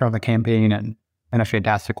media director of the campaign and a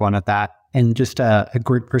fantastic one at that. And just a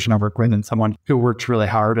great person to work with and someone who works really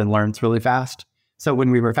hard and learns really fast. So when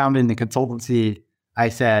we were founding the consultancy, I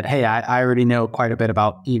said, hey, I already know quite a bit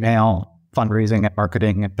about email, fundraising and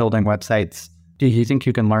marketing and building websites. Do you think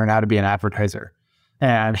you can learn how to be an advertiser?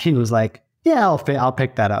 And he was like, yeah, I'll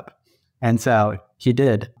pick that up. And so he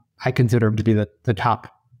did. I consider him to be the top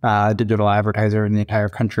digital advertiser in the entire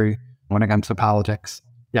country when it comes to politics.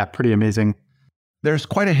 Yeah, pretty amazing. There's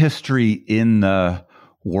quite a history in the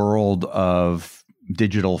world of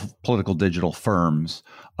political digital firms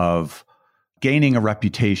of gaining a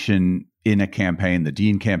reputation in a campaign, the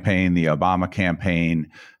Dean campaign, the Obama campaign,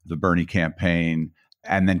 the Bernie campaign,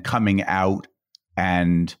 and then coming out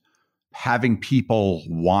and having people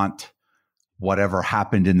want whatever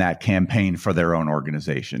happened in that campaign for their own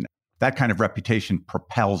organization. That kind of reputation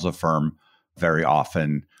propels a firm very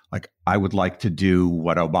often. Like, I would like to do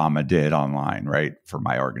what Obama did online, right, for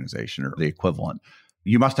my organization or the equivalent.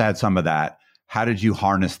 You must have had some of that. How did you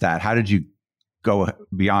harness that? How did you go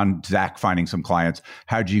beyond Zach finding some clients?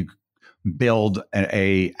 How did you build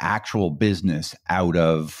a actual business out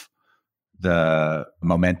of the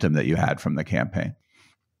momentum that you had from the campaign?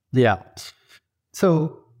 Yeah.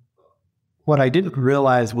 So what I didn't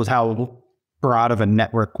realize was how broad of a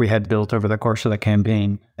network we had built over the course of the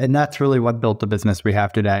campaign. And that's really what built the business we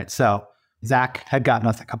have today. So Zach had gotten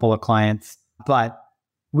us a couple of clients, but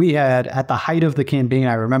we had, at the height of the campaign,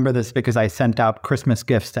 I remember this because I sent out Christmas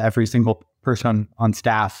gifts to every single person on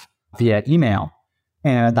staff via email.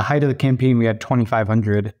 And at the height of the campaign, we had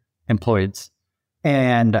 2,500 employees.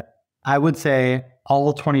 And I would say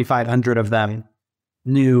all 2,500 of them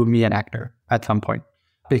knew me and Hector at some point,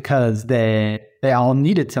 because they all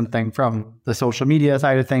needed something from the social media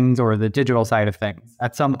side of things or the digital side of things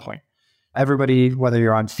at some point. Everybody, whether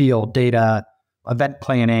you're on field, data, event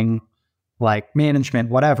planning, like management,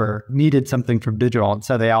 whatever, needed something from digital. And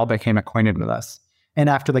so they all became acquainted with us. And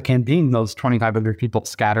after the campaign, those 2,500 people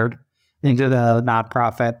scattered into the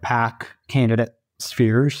nonprofit PAC candidate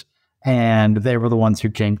spheres. And they were the ones who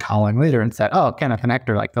came calling later and said, oh, Kenneth and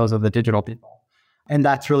Hector, like those are the digital people. And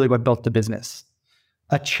that's really what built the business.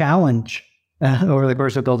 A challenge over the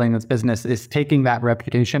course of building this business is taking that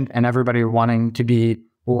reputation and everybody wanting to be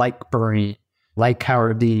like Bernie, like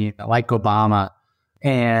Howard Dean, like Obama,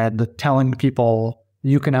 and telling people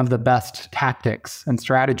you can have the best tactics and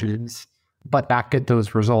strategies, but not get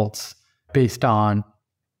those results based on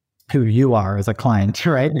who you are as a client,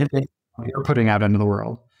 right? You're putting out into the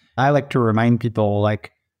world. I like to remind people,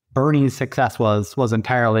 like, Bernie's success was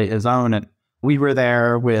entirely his own. And we were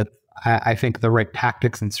there with, I think, the right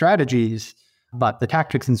tactics and strategies, but the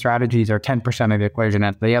tactics and strategies are 10% of the equation.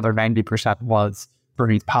 And the other 90% was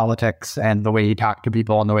Bernie's politics and the way he talked to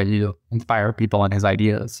people and the way he inspired people and his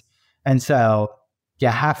ideas. And so you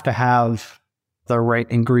have to have the right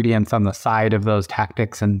ingredients on the side of those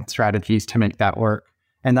tactics and strategies to make that work.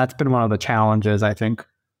 And that's been one of the challenges, I think,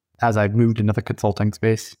 as I've moved into the consulting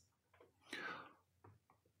space.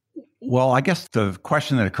 Well, I guess the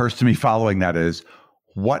question that occurs to me following that is,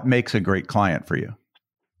 what makes a great client for you?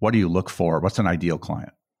 What do you look for? What's an ideal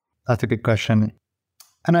client? That's a good question.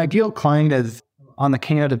 An ideal client is, on the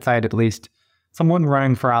candidate side at least, someone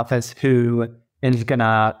running for office who is going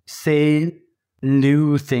to say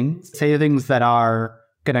new things, say things that are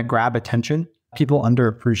going to grab attention. People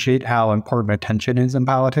underappreciate how important attention is in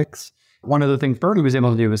politics. One of the things Bernie was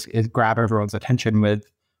able to do is grab everyone's attention with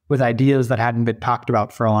ideas that hadn't been talked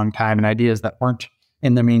about for a long time and ideas that weren't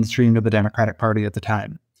in the mainstream of the Democratic Party at the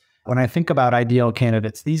time. When I think about ideal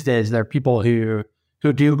candidates these days, they're people who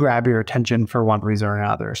do grab your attention for one reason or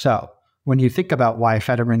another. So when you think about why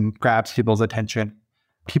Fetterman grabs people's attention,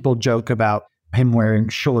 people joke about him wearing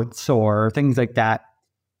shorts or things like that.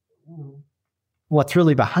 What's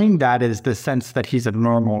really behind that is the sense that he's a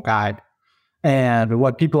normal guy. And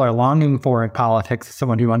what people are longing for in politics is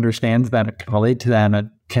someone who understands them and can relate to them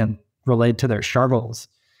and can relate to their struggles.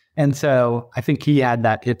 And so I think he had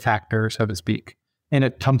that it factor, so to speak. In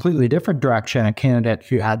a completely different direction, a candidate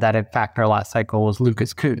who had that it factor last cycle was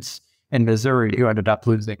Lucas Kunce in Missouri, who ended up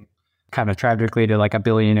losing kind of tragically to like a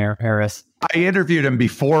billionaire heiress. I interviewed him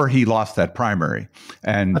before he lost that primary.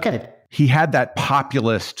 And he had that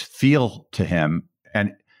populist feel to him.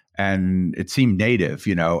 And it seemed native,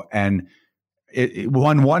 and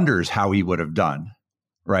one wonders how he would have done,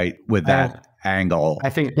 right, with that angle. I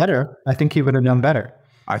think better. I think he would have done better.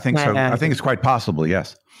 I think so. I think it's quite possible,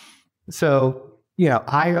 yes. So,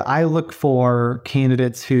 I look for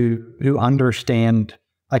candidates who understand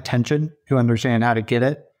attention, who understand how to get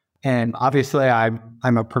it. And obviously, I'm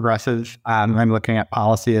a progressive. I'm looking at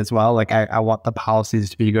policy as well. Like I want the policies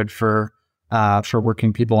to be good for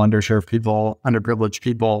working people, underserved people, underprivileged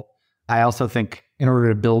people. I also think in order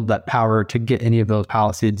to build that power to get any of those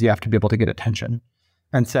policies, you have to be able to get attention.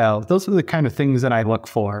 And so those are the kind of things that I look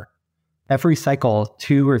for. Every cycle,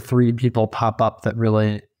 2 or 3 people pop up that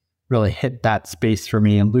really hit that space for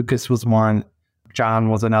me. And Lucas was one. John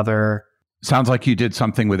was another. Sounds like you did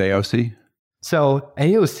something with AOC. So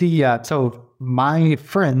AOC, so my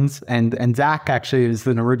friends and Zach actually is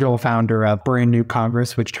the original founder of Brand New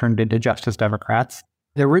Congress, which turned into Justice Democrats.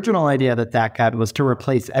 The original idea that Zach had was to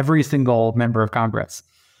replace every single member of Congress.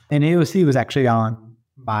 And AOC was actually on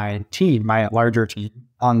my team, my larger team,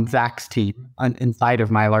 on Zach's team, inside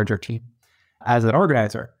of my larger team as an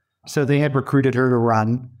organizer. So they had recruited her to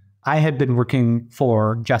run. I had been working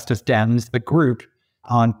for Justice Dems, the group,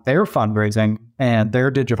 on their fundraising and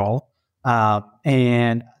their digital.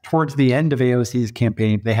 And towards the end of AOC's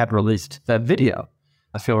campaign, they had released the video.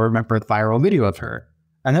 If you'll remember the viral video of her.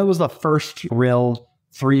 And that was the first real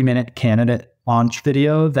 3-minute candidate launch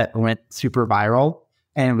video that went super viral.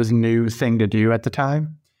 And it was a new thing to do at the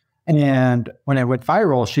time. And when it went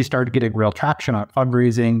viral, she started getting real traction on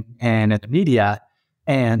fundraising and in the media.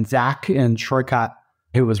 And Zach and Shortcut,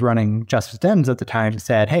 who was running Justice Dems at the time,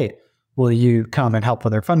 said, "Hey, will you come and help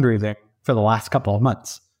with her fundraising for the last couple of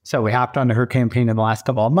months?" So we hopped onto her campaign in the last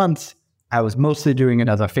couple of months. I was mostly doing it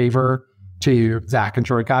as a favor to Zach and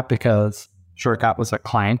Shortcut because Shortcut was a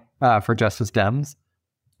client for Justice Dems.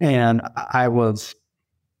 And I was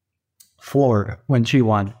floored when she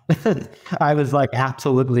won. I was like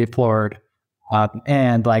absolutely floored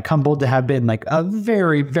and like humbled to have been like a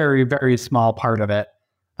very, very, very small part of it.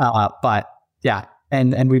 But yeah,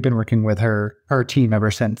 and we've been working with her team ever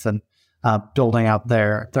since and building out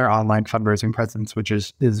their online fundraising presence, which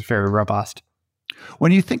is very robust.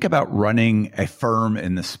 When you think about running a firm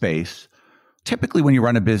in the space, typically when you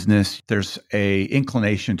run a business, there's a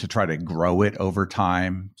inclination to try to grow it over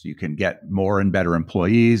time. So you can get more and better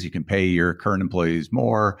employees. You can pay your current employees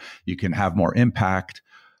more. You can have more impact.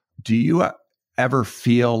 Do you ever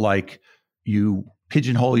feel like you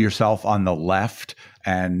pigeonhole yourself on the left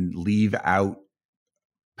and leave out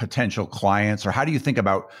potential clients? Or how do you think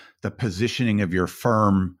about the positioning of your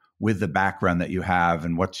firm with the background that you have,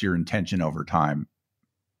 and what's your intention over time?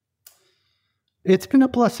 It's been a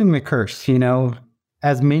blessing and a curse,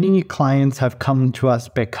 as many clients have come to us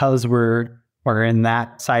because we're in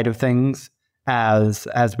that side of things as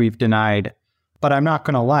we've denied. But I'm not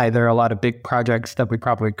going to lie, there are a lot of big projects that we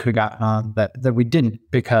probably could have gotten on that we didn't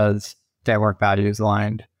because they weren't values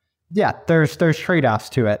aligned. Yeah, there's trade-offs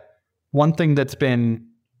to it. One thing that's been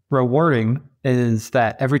rewarding is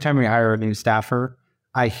that every time we hire a new staffer,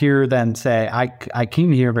 I hear them say, I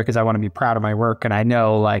came here because I want to be proud of my work. And I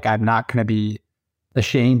know like I'm not going to be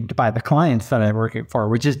ashamed by the clients that I'm working for,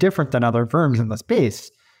 which is different than other firms in the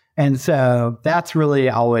space. And so that's really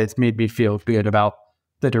always made me feel good about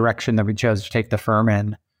the direction that we chose to take the firm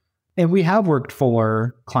in. And we have worked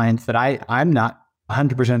for clients that I'm not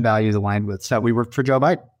 100% values aligned with. So we worked for Joe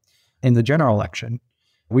Biden in the general election.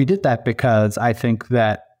 We did that because I think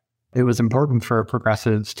that it was important for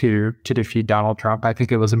progressives to defeat Donald Trump. I think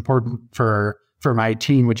it was important for my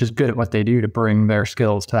team, which is good at what they do, to bring their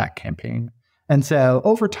skills to that campaign. And so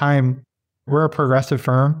over time, we're a progressive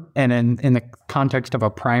firm. And in the context of a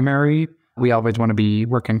primary, we always want to be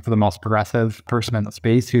working for the most progressive person in the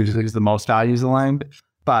space who's the most values aligned.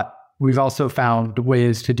 But we've also found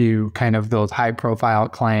ways to do kind of those high profile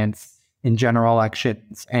clients in general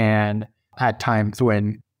elections, and at times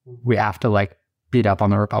when we have to like beat up on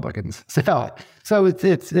the Republicans. So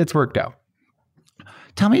it's worked out.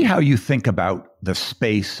 Tell me how you think about the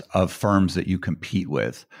space of firms that you compete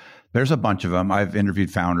with. There's a bunch of them. I've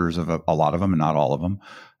interviewed founders of a lot of them and not all of them.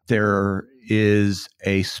 There is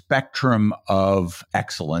a spectrum of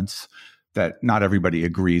excellence that not everybody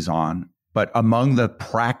agrees on. But among the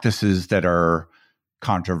practices that are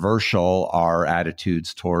controversial are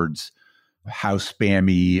attitudes towards how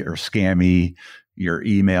spammy or scammy your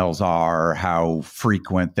emails are, how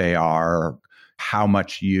frequent they are, how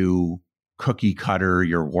much you cookie cutter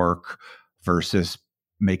your work versus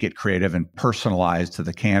make it creative and personalized to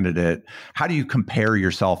the candidate. How do you compare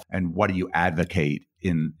yourself and what do you advocate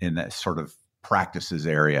in that sort of practices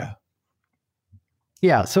area?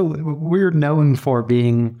 Yeah, so we're known for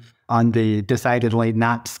being on the decidedly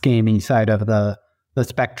not scammy side of the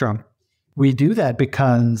spectrum. We do that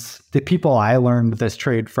because the people I learned this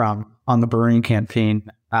trade from on the Bernie campaign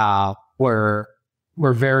were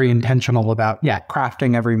very intentional about,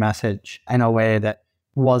 crafting every message in a way that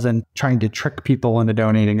wasn't trying to trick people into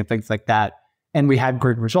donating and things like that. And we had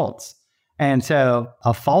great results. And so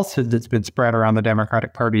a falsehood that's been spread around the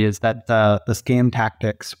Democratic Party is that the scam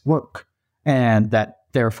tactics work and that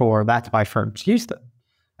therefore that's why firms use them.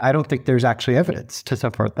 I don't think there's actually evidence to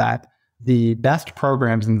support that. The best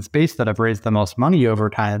programs in the space that have raised the most money over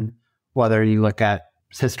time, whether you look at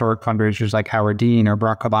historic fundraisers like Howard Dean or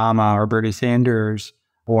Barack Obama or Bernie Sanders,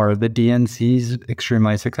 or the DNC's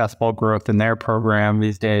extremely successful growth in their program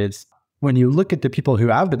these days, when you look at the people who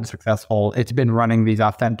have been successful, it's been running these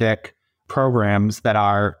authentic programs that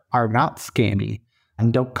are not scammy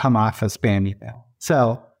and don't come off as spam email.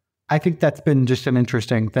 So I think that's been just an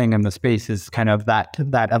interesting thing in the space is kind of that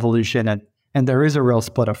evolution. And there is a real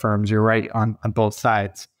split of firms, you're right, on both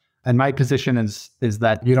sides. And my position is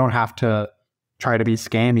that you don't have to try to be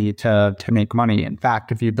scammy to make money. In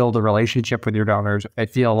fact, if you build a relationship with your donors, if they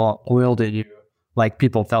feel loyal to you, like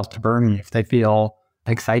people felt to Bernie, if they feel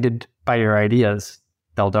excited by your ideas,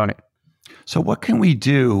 they'll donate. So what can we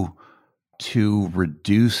do to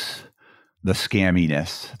reduce the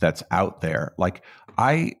scamminess that's out there? Like,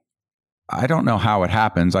 I don't know how it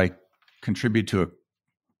happens. I contribute to a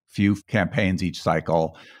few campaigns each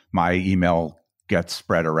cycle. My email gets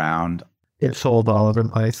spread around. It's sold all over the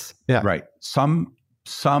place. Yeah. Right. Some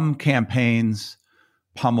campaigns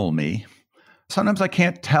pummel me. Sometimes I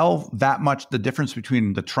can't tell that much the difference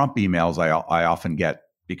between the Trump emails I often get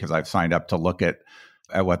because I've signed up to look at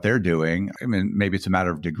what they're doing. I mean, maybe it's a matter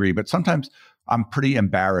of degree, but sometimes I'm pretty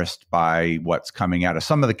embarrassed by what's coming out of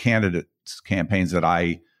some of the candidates' campaigns that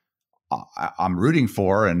I'm rooting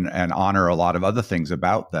for and honor a lot of other things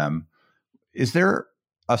about them. Is there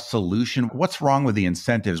a solution? What's wrong with the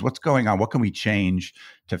incentives? What's going on? What can we change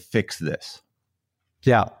to fix this?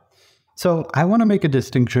 Yeah. So I want to make a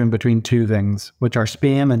distinction between two things, which are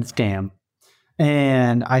spam and scam.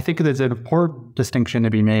 And I think there's an important distinction to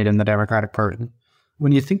be made in the Democratic Party.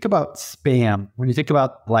 When you think about spam, when you think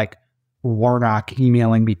about like Warnock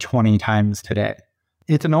emailing me 20 times today,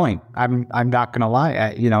 it's annoying. I'm not going to lie.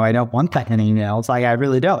 I don't want that in emails. I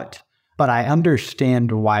really don't. But I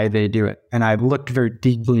understand why they do it. And I've looked very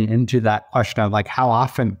deeply into that question of like, how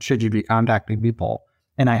often should you be contacting people?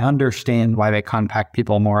 And I understand why they contact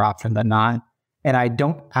people more often than not. And I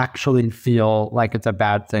don't actually feel like it's a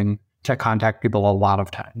bad thing to contact people a lot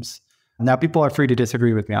of times. Now, people are free to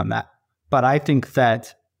disagree with me on that. But I think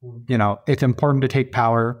that, it's important to take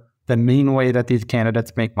power. The main way that these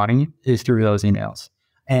candidates make money is through those emails.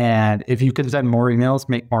 And if you can send more emails,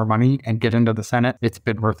 make more money, and get into the Senate, it's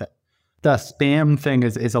been worth it. The spam thing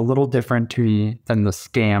is a little different to me than the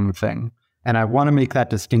scam thing. And I want to make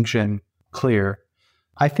that distinction clear.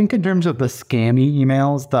 I think in terms of the scammy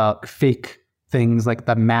emails, the fake things like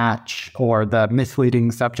the match or the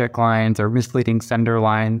misleading subject lines or misleading sender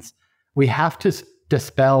lines, we have to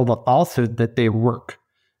dispel the falsehood that they work.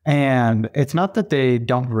 And it's not that they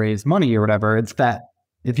don't raise money or whatever. It's that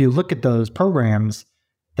if you look at those programs,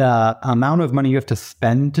 the amount of money you have to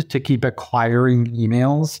spend to keep acquiring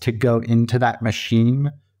emails to go into that machine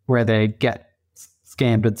where they get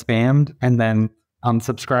scammed and spammed and then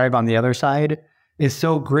unsubscribe on the other side is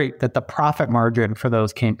so great that the profit margin for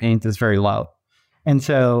those campaigns is very low. And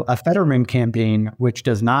so a Fetterman campaign, which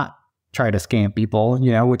does not try to scam people,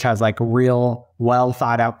 which has like real well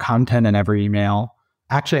thought out content in every email,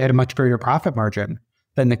 actually had a much greater profit margin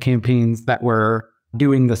than the campaigns that were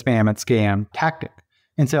doing the spam and scam tactic.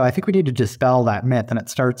 And so I think we need to dispel that myth. And it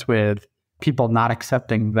starts with people not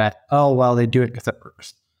accepting that, they do it because it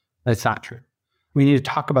works. That's not true. We need to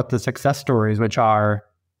talk about the success stories, which are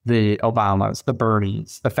the Obamas, the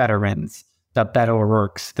Bernies, the Fettermans, the Beto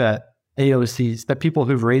O'Rourke's, the AOCs, the people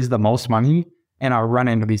who've raised the most money and are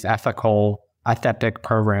running these ethical, authentic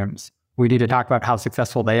programs. We need to talk about how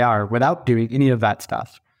successful they are without doing any of that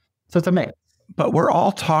stuff. So it's amazing. But we're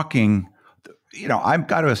all talking, I've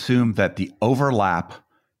got to assume that the overlap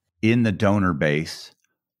in the donor base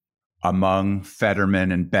among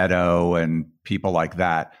Fetterman and Beto and people like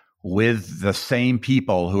that with the same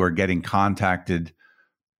people who are getting contacted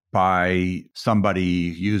by somebody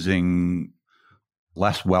using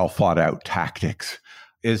less well thought out tactics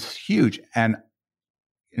is huge. And,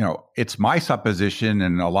 it's my supposition,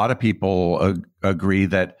 and a lot of people agree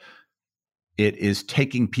that it is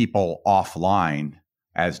taking people offline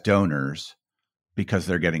as donors because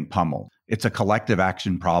they're getting pummeled. It's a collective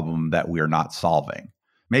action problem that we are not solving.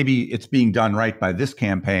 Maybe it's being done right by this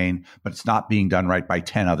campaign, but it's not being done right by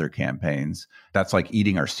 10 other campaigns. That's like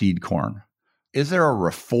eating our seed corn. Is there a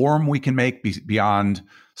reform we can make beyond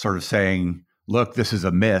sort of saying, look, this is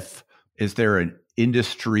a myth? Is there an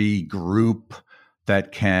industry group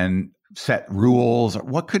that can set rules?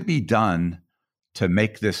 What could be done to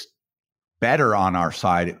make this better on our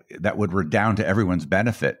side that would redound to everyone's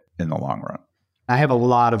benefit in the long run? I have a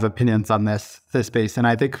lot of opinions on this space, and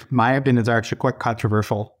I think my opinions are actually quite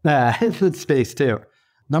controversial in this space too.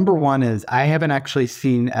 Number one is I haven't actually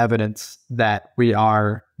seen evidence that we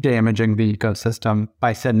are damaging the ecosystem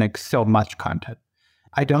by sending so much content.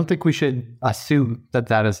 I don't think we should assume that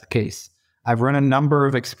that is the case. I've run a number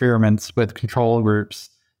of experiments with control groups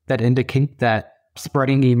that indicate that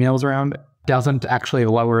spreading emails around doesn't actually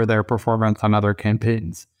lower their performance on other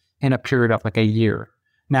campaigns in a period of like a year.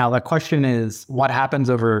 Now, the question is, what happens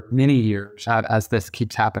over many years as this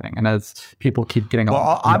keeps happening and as people keep getting along?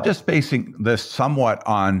 Well, I'm just basing this somewhat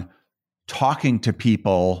on talking to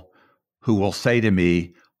people who will say to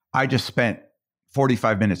me, I just spent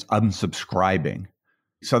 45 minutes unsubscribing.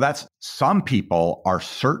 So that's, some people are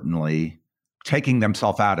certainly taking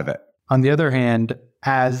themselves out of it. On the other hand,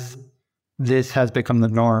 as this has become the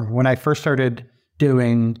norm, when I first started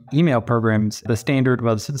doing email programs, the standard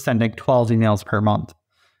was sending 12 emails per month.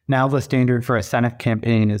 Now the standard for a Senate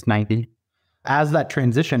campaign is 90. As that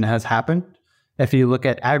transition has happened, if you look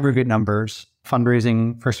at aggregate numbers,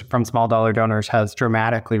 fundraising from small dollar donors has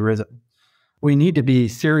dramatically risen. We need to be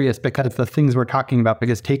serious because the things we're talking about,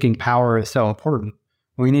 because taking power is so important.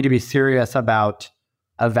 We need to be serious about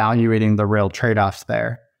evaluating the real trade-offs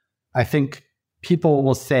there. I think people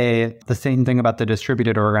will say the same thing about the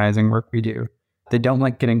distributed organizing work we do. They don't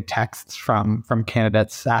like getting texts from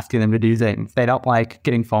candidates asking them to do things. They don't like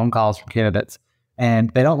getting phone calls from candidates.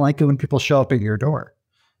 And they don't like it when people show up at your door.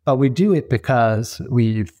 But we do it because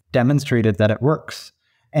we've demonstrated that it works.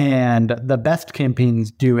 And the best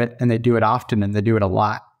campaigns do it, and they do it often, and they do it a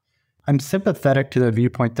lot. I'm sympathetic to the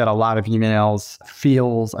viewpoint that a lot of emails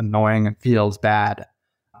feels annoying and feels bad.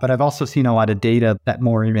 But I've also seen a lot of data that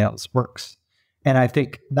more emails works. And I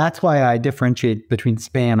think that's why I differentiate between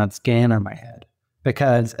spam and scan in my head.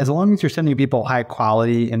 Because as long as you're sending people high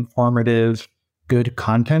quality, informative, good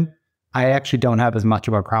content, I actually don't have as much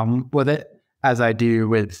of a problem with it as I do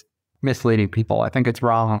with misleading people. I think it's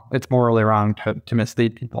wrong. It's morally wrong to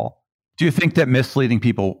mislead people. Do you think that misleading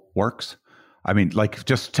people works? I mean, like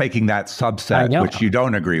just taking that subset, which you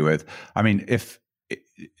don't agree with. I mean,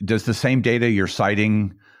 does the same data you're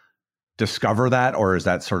citing discover that, or is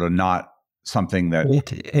that sort of not something that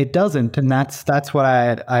it doesn't? And that's what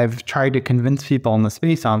I've tried to convince people in the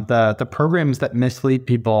space on. The programs that mislead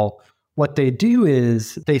people, what they do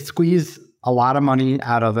is they squeeze a lot of money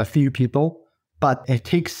out of a few people, but it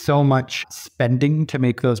takes so much spending to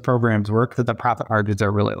make those programs work that the profit margins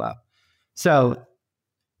are really low. So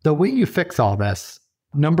the way you fix all this,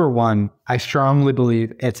 number one, I strongly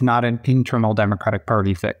believe it's not an internal Democratic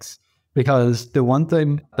Party fix, because the one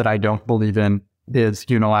thing that I don't believe in is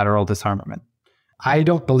unilateral disarmament. I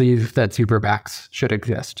don't believe that super PACs should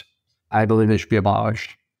exist. I believe they should be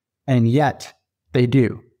abolished. And yet they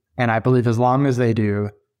do. And I believe as long as they do,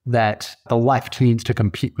 that the left needs to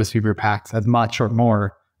compete with super PACs as much or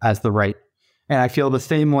more as the right. And I feel the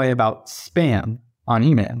same way about spam on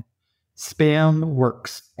email. Spam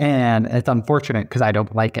works, and it's unfortunate because I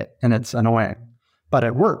don't like it and it's annoying, but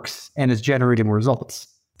it works and it's generating results.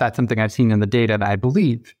 That's something I've seen in the data that I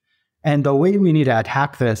believe. And the way we need to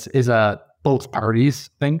attack this is a both parties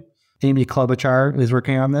thing. Amy Klobuchar is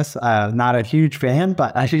working on this. Not a huge fan,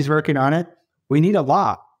 but she's working on it. We need a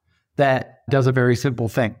law that does a very simple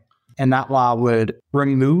thing. And that law would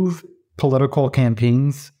remove political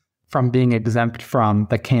campaigns from being exempt from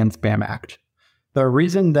the Can Spam Act. The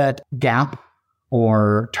reason that Gap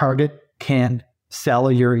or Target can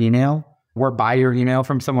sell your email or buy your email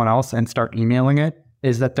from someone else and start emailing it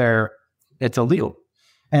is that it's illegal.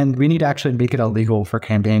 And we need to actually make it illegal for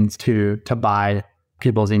campaigns to buy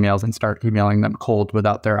people's emails and start emailing them cold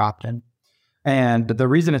without their opt-in. And the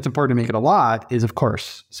reason it's important to make it a law is, of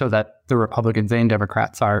course, so that the Republicans and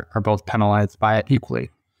Democrats are both penalized by it equally.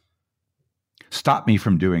 Stop me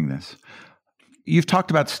from doing this. You've talked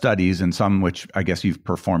about studies, and some which I guess you've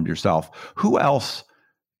performed yourself. Who else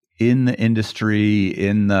in the industry,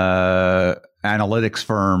 in the analytics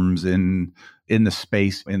firms, in the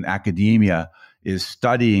space, in academia, is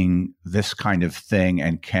studying this kind of thing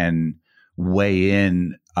and can weigh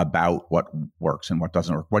in about what works and what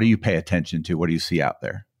doesn't work? What do you pay attention to? What do you see out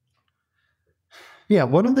there? Yeah,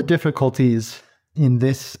 one of the difficulties in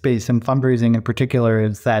this space and fundraising in particular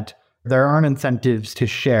is that there aren't incentives to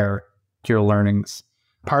share your learnings.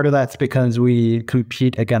 Part of that's because we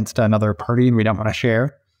compete against another party and we don't want to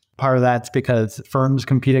share. Part of that's because firms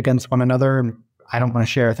compete against one another and I don't want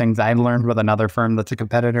to share things I learned with another firm that's a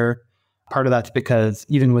competitor. Part of that's because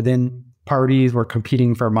even within parties, we're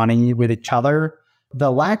competing for money with each other.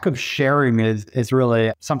 The lack of sharing is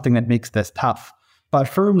really something that makes this tough. But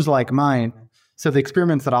firms like mine, so the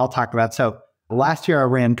experiments that I'll talk about. So last year I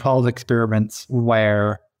ran 12 experiments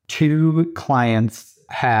where 2 clients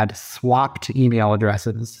had swapped email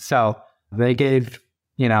addresses. So they gave,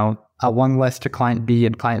 a one list to client B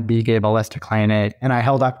and client B gave a list to client A. And I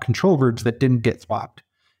held up control groups that didn't get swapped.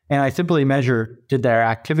 And I simply measured, did their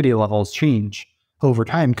activity levels change over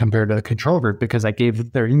time compared to the control group, because I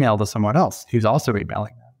gave their email to someone else who's also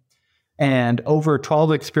emailing them. And over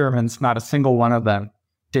 12 experiments, not a single one of them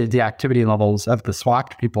did the activity levels of the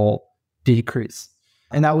swapped people decrease.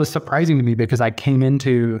 And that was surprising to me because I came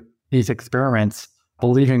into these experiments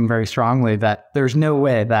believing very strongly that there's no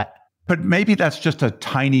way that. But maybe that's just a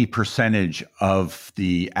tiny percentage of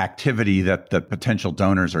the activity that the potential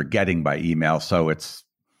donors are getting by email. So it's,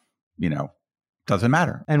 doesn't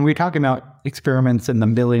matter. And we're talking about experiments in the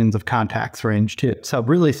millions of contacts range too. So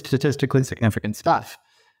really statistically significant stuff.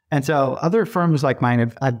 And so other firms like mine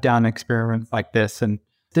have done experiments like this. And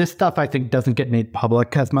this stuff, I think, doesn't get made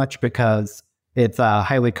public as much because it's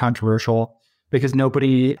highly controversial, because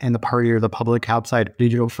nobody in the party or the public outside of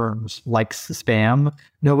digital firms likes spam.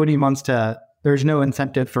 Nobody wants to, there's no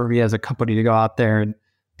incentive for me as a company to go out there and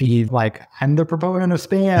be like, I'm the proponent of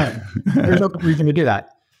spam. There's no reason to do that.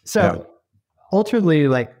 So ultimately,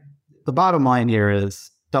 the bottom line here is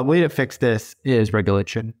the way to fix this is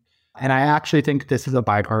regulation. And I actually think this is a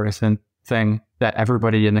bipartisan thing that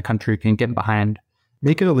everybody in the country can get behind.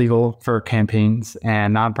 Make it illegal for campaigns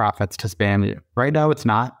and nonprofits to spam you. Right now, it's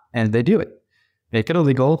not, and they do it. Make it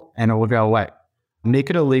illegal, and it will go away. Make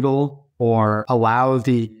it illegal or allow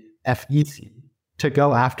the FEC to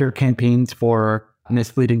go after campaigns for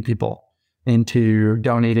misleading people into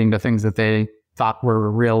donating to things that they thought were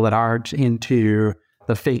real that aren't, into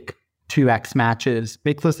the fake 2x matches.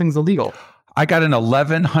 Make those things illegal. I got an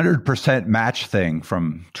 1,100% match thing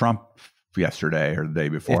from Trump yesterday or the day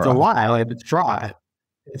before. It's a lie. It's fraud.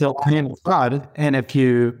 It's a fraud. And if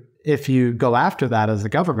you go after that as a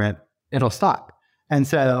government, it'll stop. And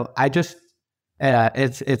so I just,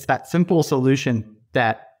 it's that simple solution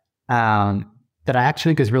that I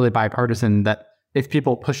actually think is really bipartisan, that if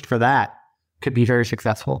people pushed for that, could be very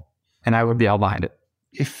successful. And I would be all behind it.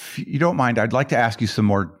 If you don't mind, I'd like to ask you some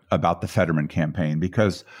more about the Fetterman campaign,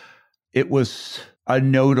 because it was a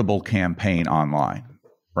notable campaign online,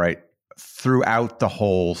 right? Throughout the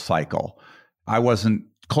whole cycle. I wasn't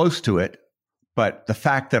close to it, but the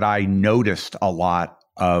fact that I noticed a lot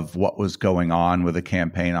of what was going on with the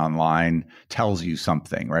campaign online tells you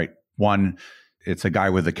something, right? One, it's a guy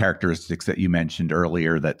with the characteristics that you mentioned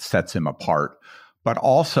earlier that sets him apart, but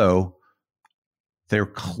also there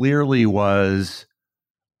clearly was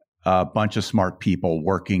a bunch of smart people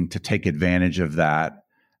working to take advantage of that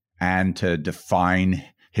and to define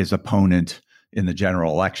his opponent in the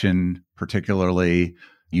general election, particularly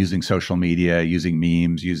using social media, using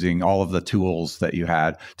memes, using all of the tools that you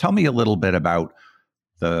had. Tell me a little bit about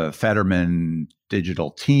the Fetterman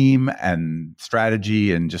digital team and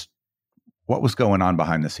strategy and just what was going on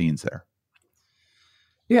behind the scenes there.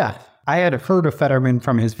 Yeah, I had heard of Fetterman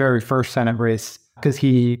from his very first Senate race because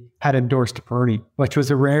he had endorsed Bernie, which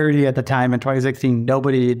was a rarity at the time. In 2016,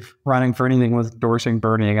 nobody running for anything was endorsing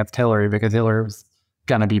Bernie against Hillary because Hillary was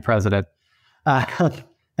going to be president.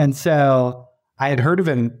 And so I had heard of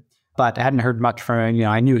him, but I hadn't heard much from him.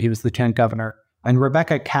 I knew he was lieutenant governor. And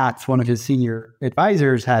Rebecca Katz, one of his senior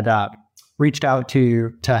advisors, had reached out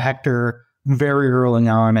to Hector very early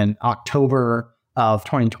on in October of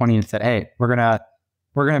 2020 and said, "Hey, we're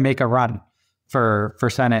gonna make a run for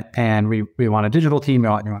Senate, and we want a digital team. We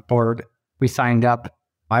want you on board." We signed up.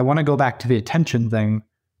 I want to go back to the attention thing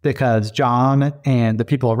because John and the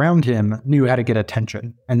people around him knew how to get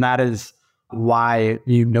attention. And that is why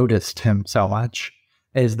you noticed him so much,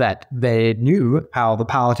 is that they knew how the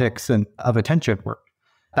politics of attention worked.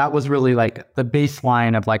 That was really like the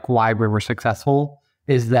baseline of like why we were successful,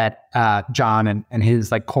 is that John and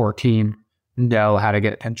his like core team know how to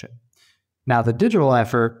get attention. Now, the digital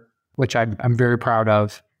effort, which I'm very proud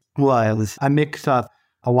of, was a mix of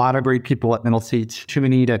a lot of great people at Middle Seats, too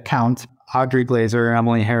many to count. Audrey Glazer,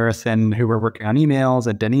 Emily Harrison, who were working on emails,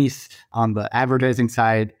 and Denise on the advertising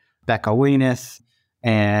side, Becca Wenis,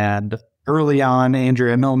 and early on,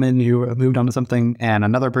 Andrea Millman, who moved on to something, and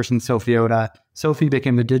another person, Sophie Oda. Sophie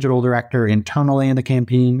became the digital director internally in the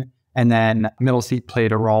campaign, and then Middle Seat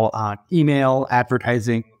played a role on email,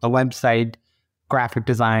 advertising, the website, graphic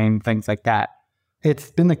design, things like that.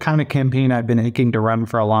 It's been the kind of campaign I've been aching to run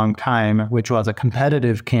for a long time, which was a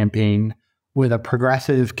competitive campaign with a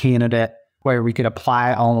progressive candidate where we could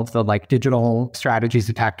apply all of the like digital strategies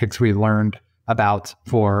and tactics we learned about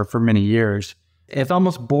for many years. It's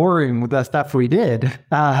almost boring with the stuff we did,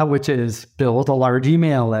 which is build a large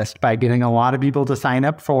email list by getting a lot of people to sign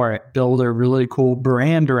up for it, build a really cool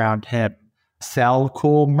brand around him, sell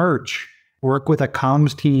cool merch, work with a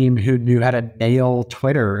comms team who knew how to nail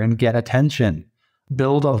Twitter and get attention,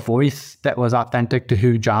 build a voice that was authentic to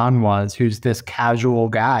who John was, who's this casual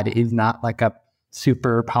guy. He's not like a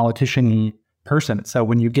super politician-y person. So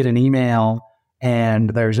when you get an email and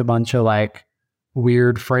there's a bunch of like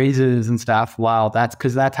weird phrases and stuff, well, that's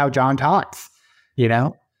because that's how John talks, you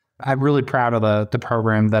know? I'm really proud of the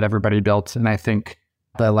program that everybody built. And I think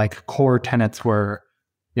the like core tenets were,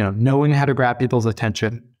 you know, knowing how to grab people's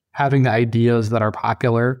attention, having the ideas that are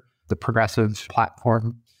popular, the progressive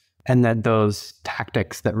platform, and then those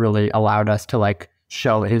tactics that really allowed us to like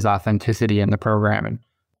show his authenticity in the program. And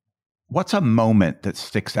what's a moment that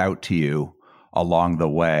sticks out to you along the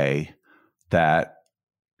way that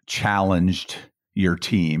challenged your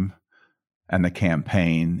team and the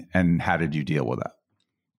campaign, and how did you deal with that?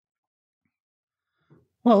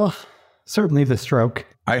 Well, certainly the stroke.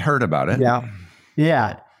 I heard about it.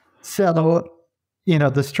 Yeah. So, you know,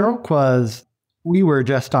 the stroke was, we were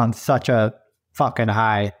just on such a fucking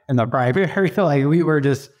high in the primary. Like we were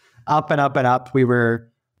just up and up and up. We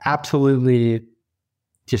were absolutely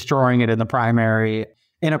destroying it in the primary,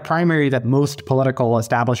 in a primary that most political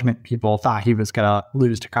establishment people thought he was going to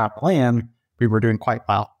lose to Conor Lamb. We were doing quite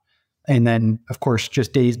well. And then, of course,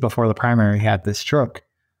 just days before the primary, he had this stroke.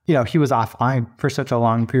 You know, he was offline for such a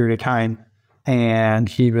long period of time, and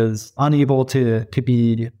he was unable to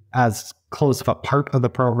be as close of a part of the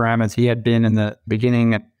program as he had been in the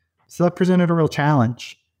beginning. And so that presented a real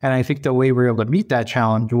challenge. And I think the way we were able to meet that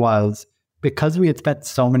challenge was because we had spent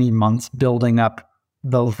so many months building up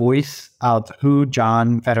the voice of who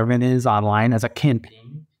John Fetterman is online as a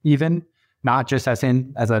campaign, even not just as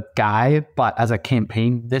a guy, but as a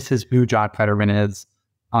campaign. This is who John Fetterman is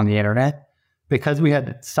on the internet. Because we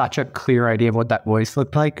had such a clear idea of what that voice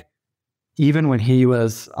looked like, even when he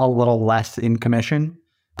was a little less in commission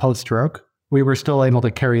post-stroke, we were still able to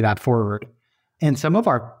carry that forward. And some of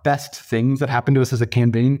our best things that happened to us as a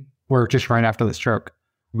campaign were just right after the stroke.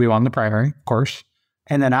 We won the primary, of course.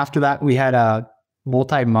 And then after that, we had a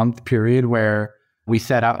multi-month period where we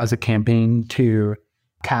set out as a campaign to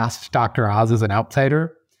cast Dr. Oz as an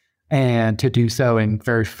outsider, and to do so in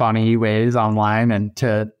very funny ways online, and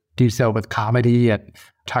to do so with comedy and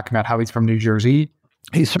talking about how he's from New Jersey.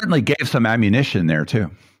 He certainly gave some ammunition there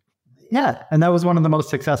too. Yeah. And that was one of the most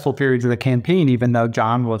successful periods of the campaign, even though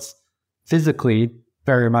John was physically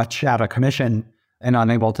very much out of commission and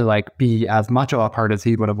unable to like be as much of a part as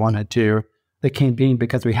he would have wanted to the campaign,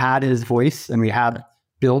 because we had his voice and we had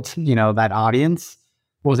built, you know, that audience,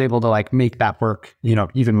 was able to like make that work, you know,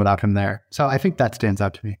 even without him there. So I think that stands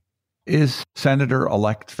out to me. Is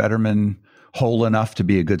Senator-elect Fetterman whole enough to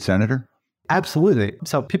be a good senator? Absolutely.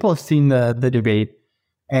 So people have seen the debate.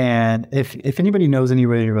 And if anybody knows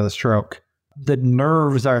anybody with a stroke, the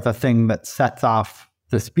nerves are the thing that sets off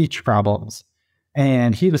the speech problems.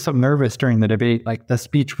 And he was so nervous during the debate, like the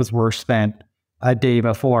speech was worse than a day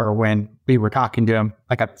before when we were talking to him,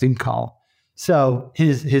 like a Zoom call. So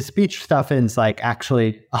his speech stuff is like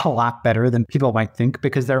actually a lot better than people might think,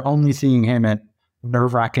 because they're only seeing him in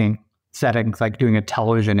nerve-wracking settings, like doing a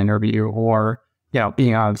television interview or, you know,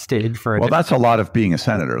 being on stage for Well, that's a lot of being a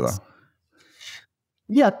senator, though.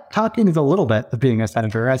 Yeah, talking is a little bit of being a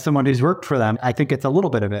senator. As someone who's worked for them, I think it's a little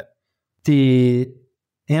bit of it. The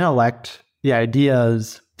intellect, the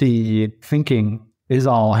ideas, the thinking is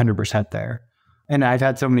all 100% there. And I've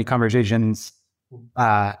had so many conversations,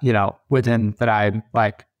 you know, with him that I'm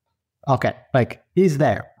like, okay, like he's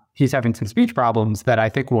there. he's having some speech problems that I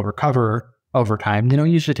think will recover over time. It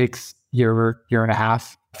usually takes year and a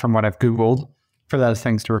half from what I've Googled for those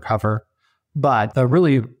things to recover. But the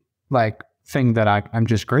really thing that I'm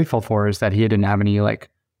just grateful for is that he didn't have any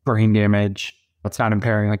brain damage. It's not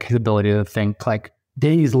impairing his ability to think.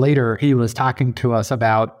 Days later, he was talking to us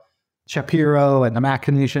about Shapiro and the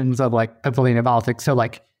machinations of Pennsylvania politics. So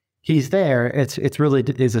he's there. It's really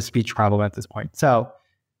is a speech problem at this point. So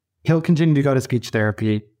he'll continue to go to speech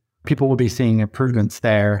therapy. People will be seeing improvements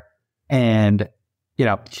there, and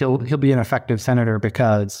he'll be an effective senator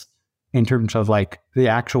because in terms of the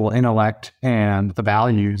actual intellect and the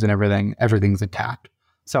values and everything's intact.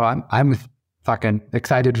 So I'm fucking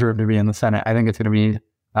excited for him to be in the Senate. I think it's going to be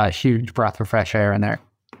a huge breath of fresh air in there.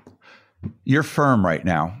 Your firm right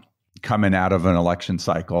now, coming out of an election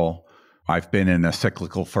cycle, I've been in a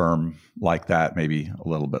cyclical firm like that, maybe a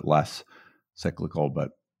little bit less cyclical,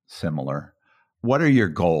 but similar. What are your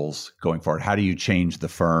goals going forward? How do you change the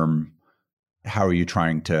firm? How are you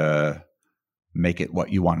trying to make it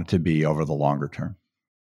what you want it to be over the longer term?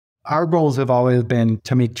 Our goals have always been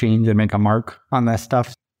to make change and make a mark on this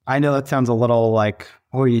stuff. I know that sounds a little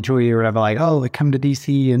hoity-toity or whatever, come to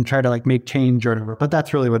DC and try to make change or whatever, but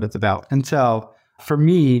that's really what it's about. And so for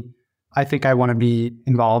me, I think I want to be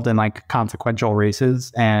involved in consequential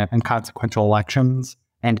races and consequential elections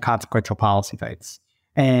and consequential policy fights.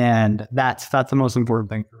 And that's the most important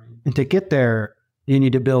thing for me. And to get there, you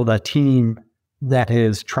need to build a team that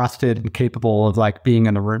is trusted and capable of being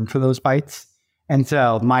in the room for those fights. And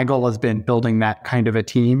so my goal has been building that kind of a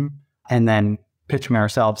team and then pitching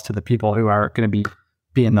ourselves to the people who are going to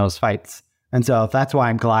be in those fights. And so that's why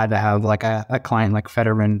I'm glad to have a client like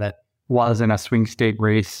Fetterman that was in a swing state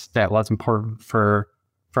race that was important for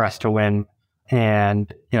us to win.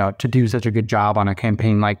 And, to do such a good job on a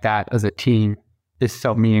campaign like that as a team is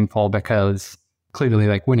so meaningful because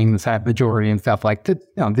clearly winning the Senate majority and stuff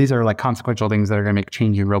these are consequential things that are going to make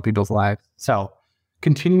change in real people's lives. So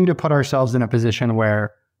continuing to put ourselves in a position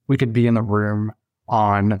where we could be in the room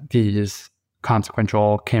on these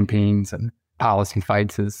consequential campaigns and policy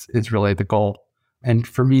fights is really the goal. And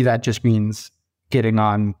for me, that just means getting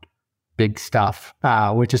on big stuff,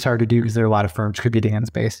 which is hard to do because there are a lot of firms competing in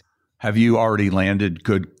space. Have you already landed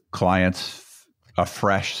good clients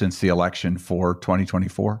afresh since the election for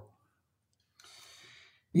 2024?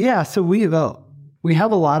 Yeah, so we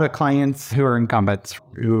have a lot of clients who are incumbents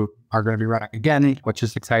who are going to be running again, which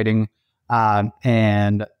is exciting.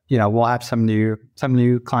 And we'll have some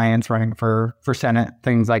new clients running for Senate,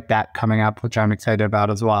 things like that coming up, which I'm excited about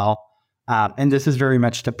as well. And this is very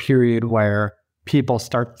much the period where people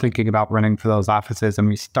start thinking about running for those offices, and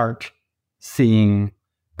we start seeing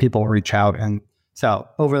people reach out. And so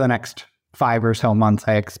over the next 5 or so months,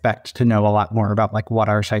 I expect to know a lot more about what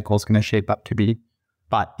our cycle is going to shape up to be.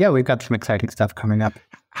 But yeah, we've got some exciting stuff coming up.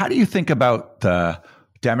 How do you think about the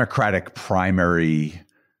Democratic primary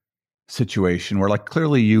situation where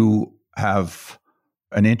clearly you have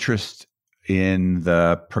an interest in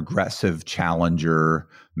the progressive challenger,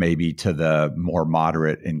 maybe to the more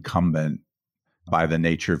moderate incumbent by the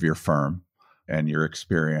nature of your firm and your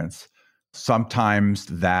experience? Sometimes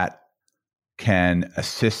that can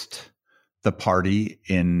assist the party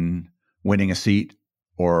in winning a seat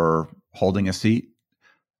or holding a seat.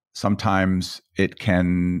 Sometimes it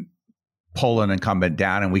can pull an incumbent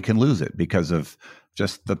down and we can lose it because of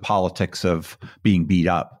just the politics of being beat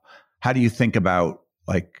up. How do you think about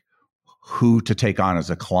who to take on as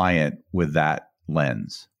a client with that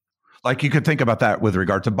lens? You could think about that with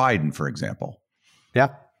regard to Biden, for example. Yeah.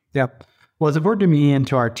 What's important to me and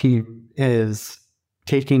to our team is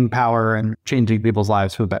taking power and changing people's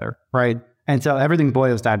lives for the better, right? And so everything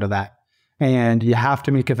boils down to that. And you have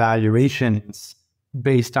to make evaluations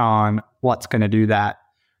based on what's going to do that,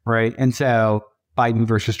 right? And so Biden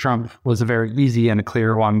versus Trump was a very easy and a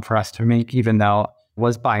clear one for us to make, even though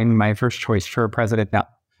was Biden my first choice for president? No.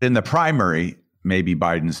 In the primary, maybe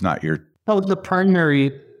Biden's not your... Oh, the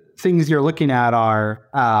primary things you're looking at are,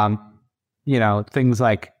 things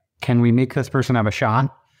like, can we make this person have a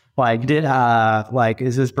shot?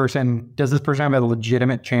 Does this person have a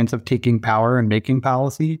legitimate chance of taking power and making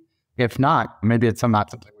policy? If not, maybe it's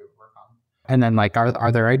not something we would work on. And then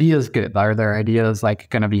are their ideas good? Are their ideas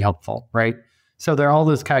going to be helpful, right? So there are all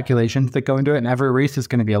those calculations that go into it, and every race is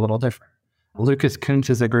going to be a little different. Lucas Kunz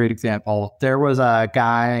is a great example. There was a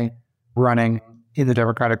guy running in the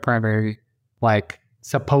Democratic primary,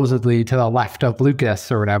 supposedly to the left of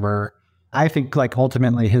Lucas or whatever. I think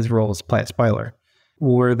ultimately his role is play a spoiler.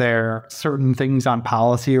 Were there certain things on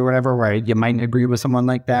policy or whatever where you might agree with someone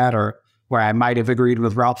like that, or where I might have agreed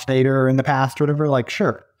with Ralph Nader in the past or whatever?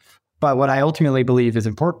 Sure. But what I ultimately believe is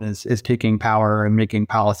important is taking power and making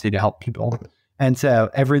policy to help people. And so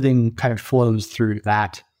everything kind of flows through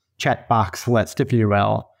that checkbox list, if you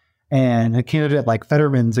will. And a candidate like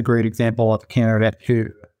Fetterman's a great example of a candidate who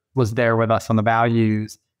was there with us on the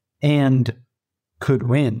values and could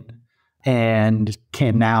win and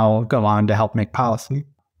can now go on to help make policy.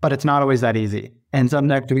 But it's not always that easy. And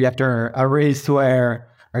sometimes we have to a race where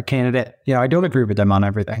our candidate, I don't agree with them on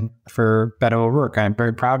everything. For Beto O'Rourke, I'm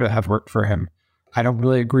very proud to have worked for him. I don't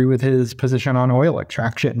really agree with his position on oil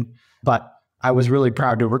extraction, but I was really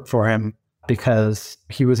proud to work for him because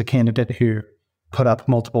he was a candidate who put up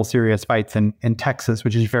multiple serious fights in Texas,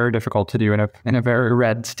 which is very difficult to do in a very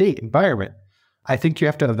red state environment. I think you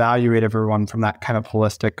have to evaluate everyone from that kind of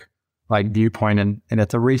holistic viewpoint, and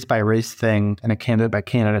it's a race by race thing and a candidate by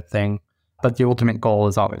candidate thing, but the ultimate goal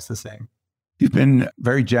is always the same. You've been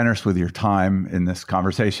very generous with your time in this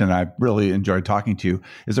conversation. I really enjoyed talking to you.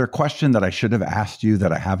 Is there a question that I should have asked you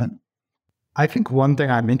that I haven't? I think one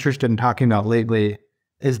thing I'm interested in talking about lately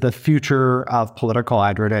is the future of political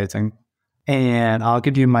advertising. And I'll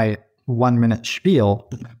give you my 1-minute spiel,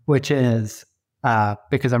 which is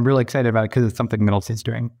because I'm really excited about it because it's something Middle Seat's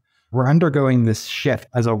doing. We're undergoing this shift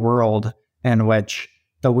as a world in which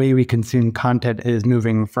the way we consume content is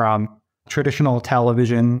moving from traditional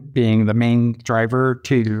television being the main driver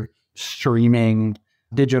to streaming,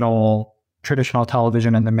 digital, traditional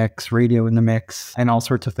television in the mix, radio in the mix, and all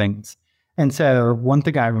sorts of things. And so one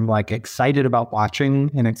thing I'm excited about watching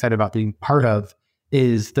and excited about being part of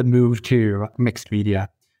is the move to mixed media.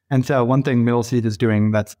 And so one thing Middle Seat is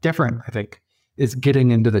doing that's different, I think, is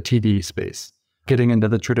getting into the TV space, getting into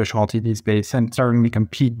the traditional TV space and starting to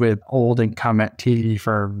compete with old incumbent TV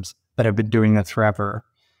firms that have been doing this forever.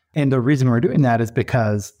 And the reason we're doing that is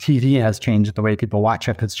because TV has changed, the way people watch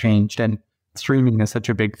it has changed, and streaming is such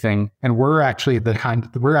a big thing. And we're actually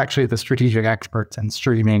the strategic experts in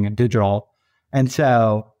streaming and digital. And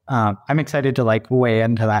so I'm excited to weigh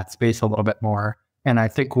into that space a little bit more. And I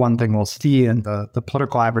think one thing we'll see in the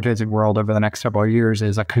political advertising world over the next several years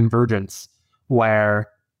is a convergence where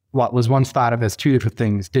what was once thought of as two different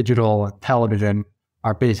things, digital and television,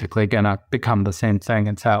 are basically going to become the same thing.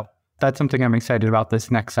 And so that's something I'm excited about this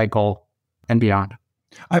next cycle and beyond.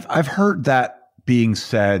 I've heard that being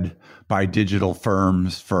said by digital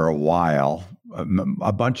firms for a while,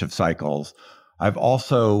 a bunch of cycles. I've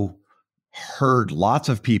also heard lots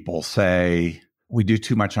of people say we do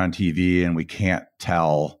too much on TV and we can't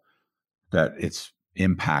tell that it's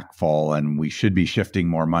impactful and we should be shifting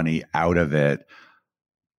more money out of it.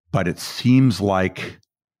 But it seems like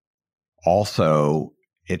also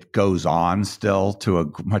it goes on still to a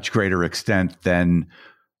much greater extent than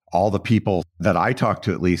all the people that I talk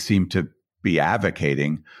to at least seem to be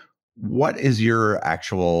advocating. What is your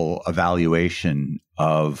actual evaluation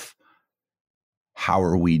of how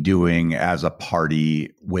are we doing as a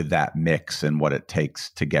party with that mix and what it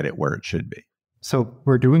takes to get it where it should be? So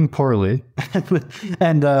we're doing poorly.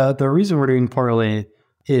 And the reason we're doing poorly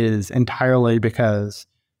is entirely because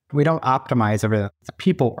we don't optimize everything. It's a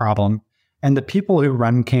people problem. And the people who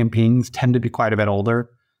run campaigns tend to be quite a bit older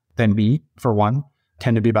than me, for one,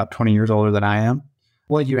 tend to be about 20 years older than I am.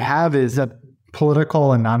 What you have is a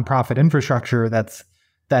political and nonprofit infrastructure that's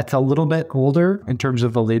a little bit older in terms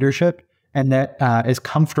of the leadership and that is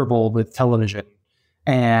comfortable with television.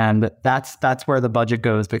 And that's where the budget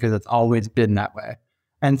goes because it's always been that way.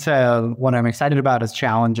 And so what I'm excited about is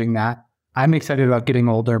challenging that. I'm excited about getting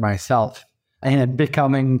older myself and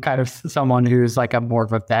becoming kind of someone who's a more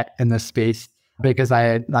of a vet in this space because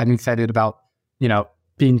I'm excited about,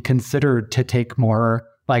 being considered to take more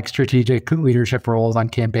strategic leadership roles on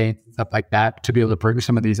campaigns and stuff like that to be able to bring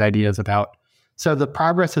some of these ideas about. So the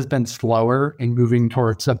progress has been slower in moving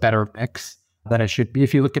towards a better mix than it should be.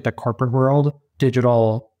 If you look at the corporate world,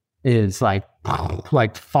 digital is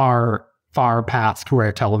far, far past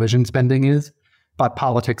where television spending is, but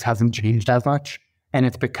politics hasn't changed as much. And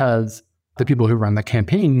it's because the people who run the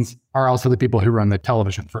campaigns are also the people who run the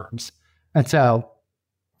television firms. And so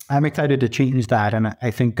I'm excited to change that. And I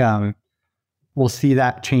think we'll see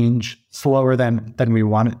that change slower than we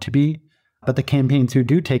want it to be. But the campaigns who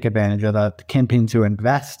do take advantage of that, the campaigns who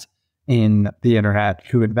invest in the internet,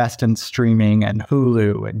 who invest in streaming and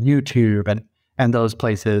Hulu and YouTube and those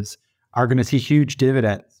places are going to see huge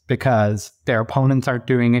dividends because their opponents aren't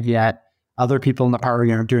doing it yet. Other people in the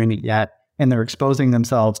party aren't doing it yet. And they're exposing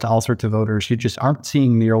themselves to all sorts of voters who just aren't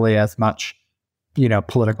seeing nearly as much,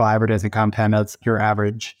 political advertising content as your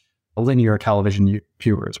average linear television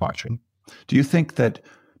viewer is watching. Do you think that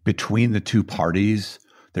between the two parties,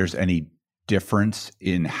 there's any difference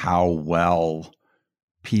in how well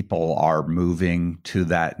people are moving to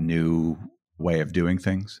that new way of doing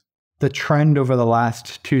things? The trend over the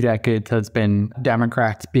last 2 decades has been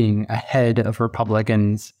Democrats being ahead of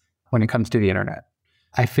Republicans when it comes to the internet.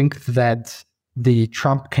 I think that the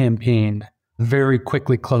Trump campaign very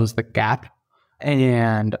quickly closed the gap,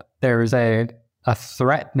 and there's a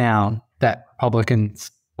threat now that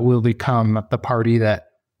Republicans will become the party that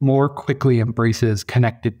more quickly embraces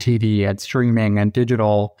connected TV and streaming and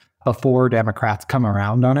digital before Democrats come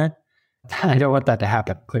around on it. I don't want that to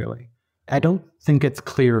happen, clearly. I don't think it's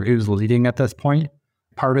clear who's leading at this point.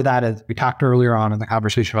 Part of that is we talked earlier on in the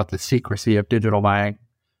conversation about the secrecy of digital buying.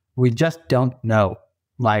 We just don't know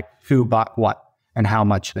who bought what and how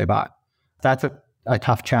much they bought. That's a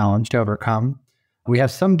tough challenge to overcome. We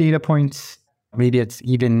have some data points. Maybe it's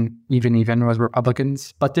even with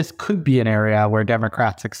Republicans, but this could be an area where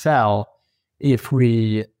Democrats excel if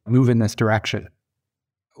we move in this direction.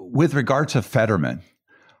 With regard to Fetterman,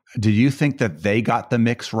 do you think that they got the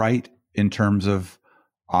mix right in terms of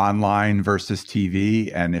online versus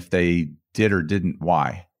TV? And if they did or didn't,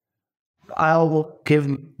 why? I'll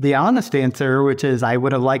give the honest answer, which is I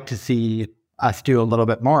would have liked to see us do a little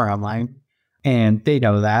bit more online. And they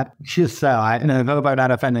know that. Just so I hope I'm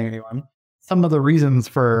not offending anyone. Some of the reasons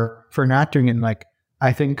for not doing it,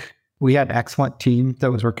 I think we had an excellent team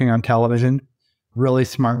that was working on television, really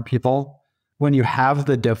smart people. When you have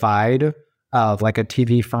the divide of a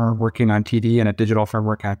TV firm working on TV and a digital firm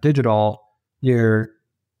working on digital, the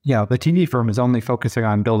TV firm is only focusing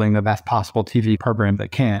on building the best possible TV program they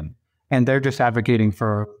can. And they're just advocating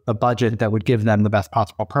for a budget that would give them the best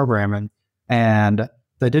possible programming. And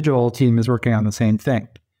the digital team is working on the same thing.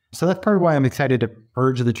 So that's part of why I'm excited to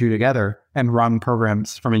merge the two together and run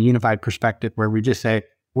programs from a unified perspective where we just say,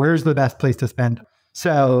 where's the best place to spend?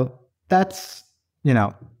 So that's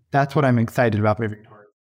what I'm excited about moving toward.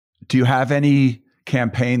 Do you have any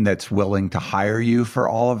campaign that's willing to hire you for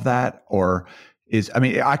all of that? Or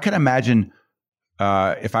I could imagine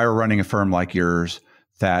if I were running a firm like yours,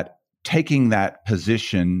 that taking that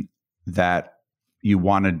position that you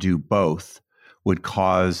want to do both would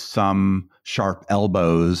cause some sharp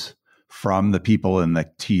elbows from the people in the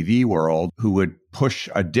TV world who would push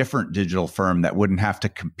a different digital firm that wouldn't have to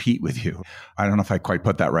compete with you. I don't know if I quite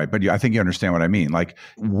put that right, but I think you understand what I mean.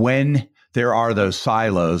 When there are those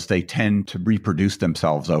silos, they tend to reproduce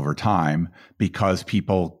themselves over time because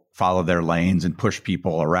people follow their lanes and push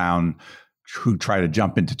people around who try to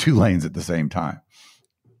jump into 2 lanes at the same time.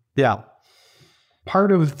 Yeah.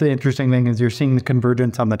 Part of the interesting thing is you're seeing the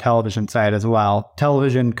convergence on the television side as well.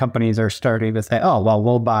 Television companies are starting to say, oh, well,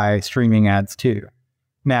 we'll buy streaming ads too.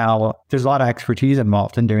 Now, there's a lot of expertise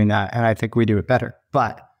involved in doing that, and I think we do it better.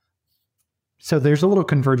 So there's a little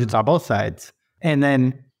convergence on both sides. And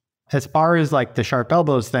then as far as the sharp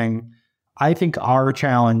elbows thing, I think our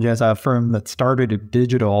challenge as a firm that started in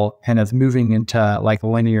digital and is moving into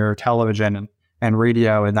linear television and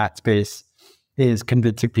radio in that space is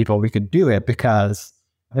convincing people we could do it, because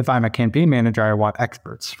if I'm a campaign manager, I want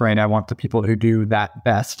experts, right? I want the people who do that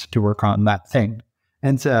best to work on that thing.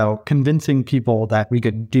 And so convincing people that we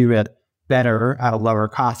could do it better at a lower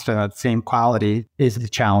cost and at the same quality is the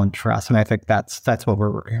challenge for us. And I think that's what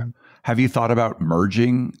we're working on. Have you thought about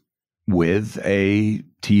merging with a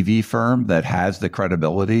TV firm that has the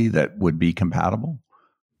credibility that would be compatible?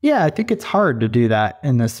 Yeah, I think it's hard to do that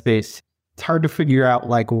in this space. It's hard to figure out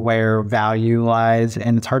where value lies,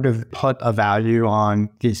 and it's hard to put a value on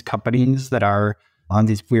these companies that are on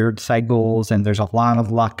these weird cycles, and there's a lot of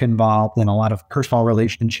luck involved and a lot of personal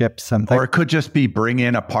relationships. Or it could just be bring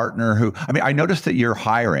in a partner who, I noticed that you're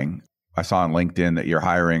hiring. I saw on LinkedIn that you're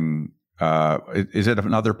hiring, is it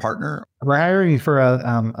another partner? We're hiring for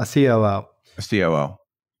a COO. A COO.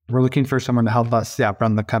 We're looking for someone to help us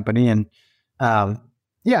run the company. And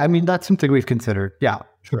that's something we've considered. Yeah,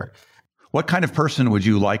 sure. What kind of person would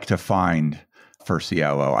you like to find for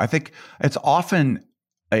COO? I think it's often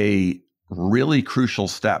a really crucial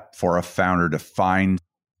step for a founder to find,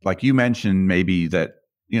 like you mentioned, maybe that,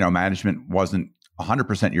 management wasn't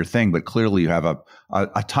 100% your thing, but clearly you have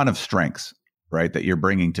a ton of strengths, right, that you're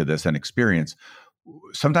bringing to this and experience.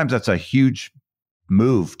 Sometimes that's a huge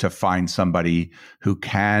move to find somebody who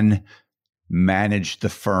can manage the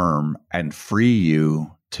firm and free you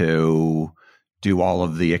to do all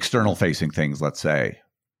of the external facing things, let's say.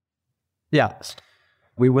 Yes.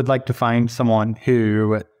 We would like to find someone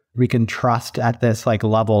who we can trust at this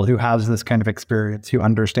level, who has this kind of experience, who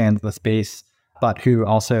understands the space, but who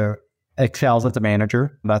also excels as a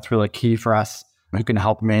manager. That's really key for us, who can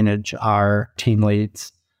help manage our team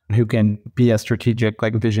leads, who can be a strategic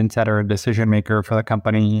vision setter and decision maker for the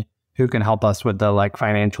company, who can help us with the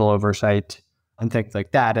financial oversight, and things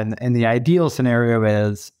like that. And the ideal scenario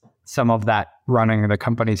is some of that running the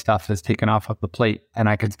company stuff is taken off of the plate and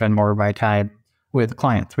I can spend more of my time with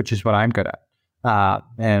clients, which is what I'm good at.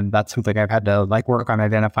 And that's something I've had to work on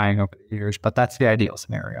identifying over the years, but that's the ideal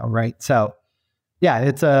scenario, right? So yeah,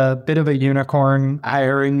 it's a bit of a unicorn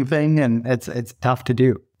hiring thing and it's tough to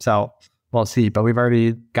do. So we'll see, but we've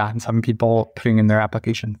already gotten some people putting in their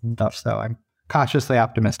applications and stuff. So I'm cautiously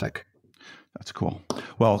optimistic. That's cool.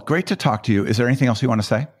 Well, great to talk to you. Is there anything else you want to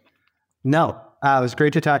say? No, it was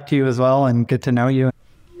great to talk to you as well and get to know you.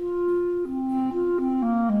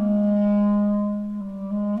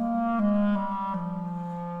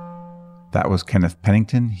 That was Kenneth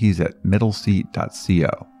Pennington. He's at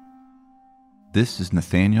middleseat.co. This is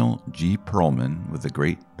Nathaniel G. Perlman with the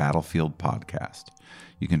Great Battlefield Podcast.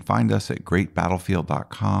 You can find us at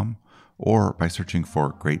greatbattlefield.com or by searching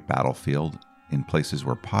for Great Battlefield in places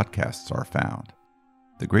where podcasts are found.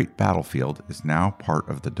 The Great Battlefield is now part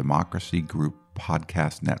of the Democracy Group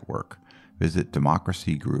podcast network. Visit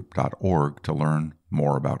democracygroup.org to learn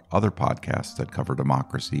more about other podcasts that cover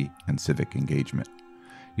democracy and civic engagement.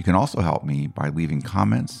 You can also help me by leaving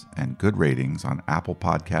comments and good ratings on Apple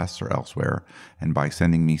Podcasts or elsewhere, and by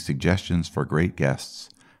sending me suggestions for great guests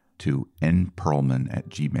to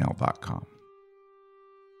nperlman@gmail.com.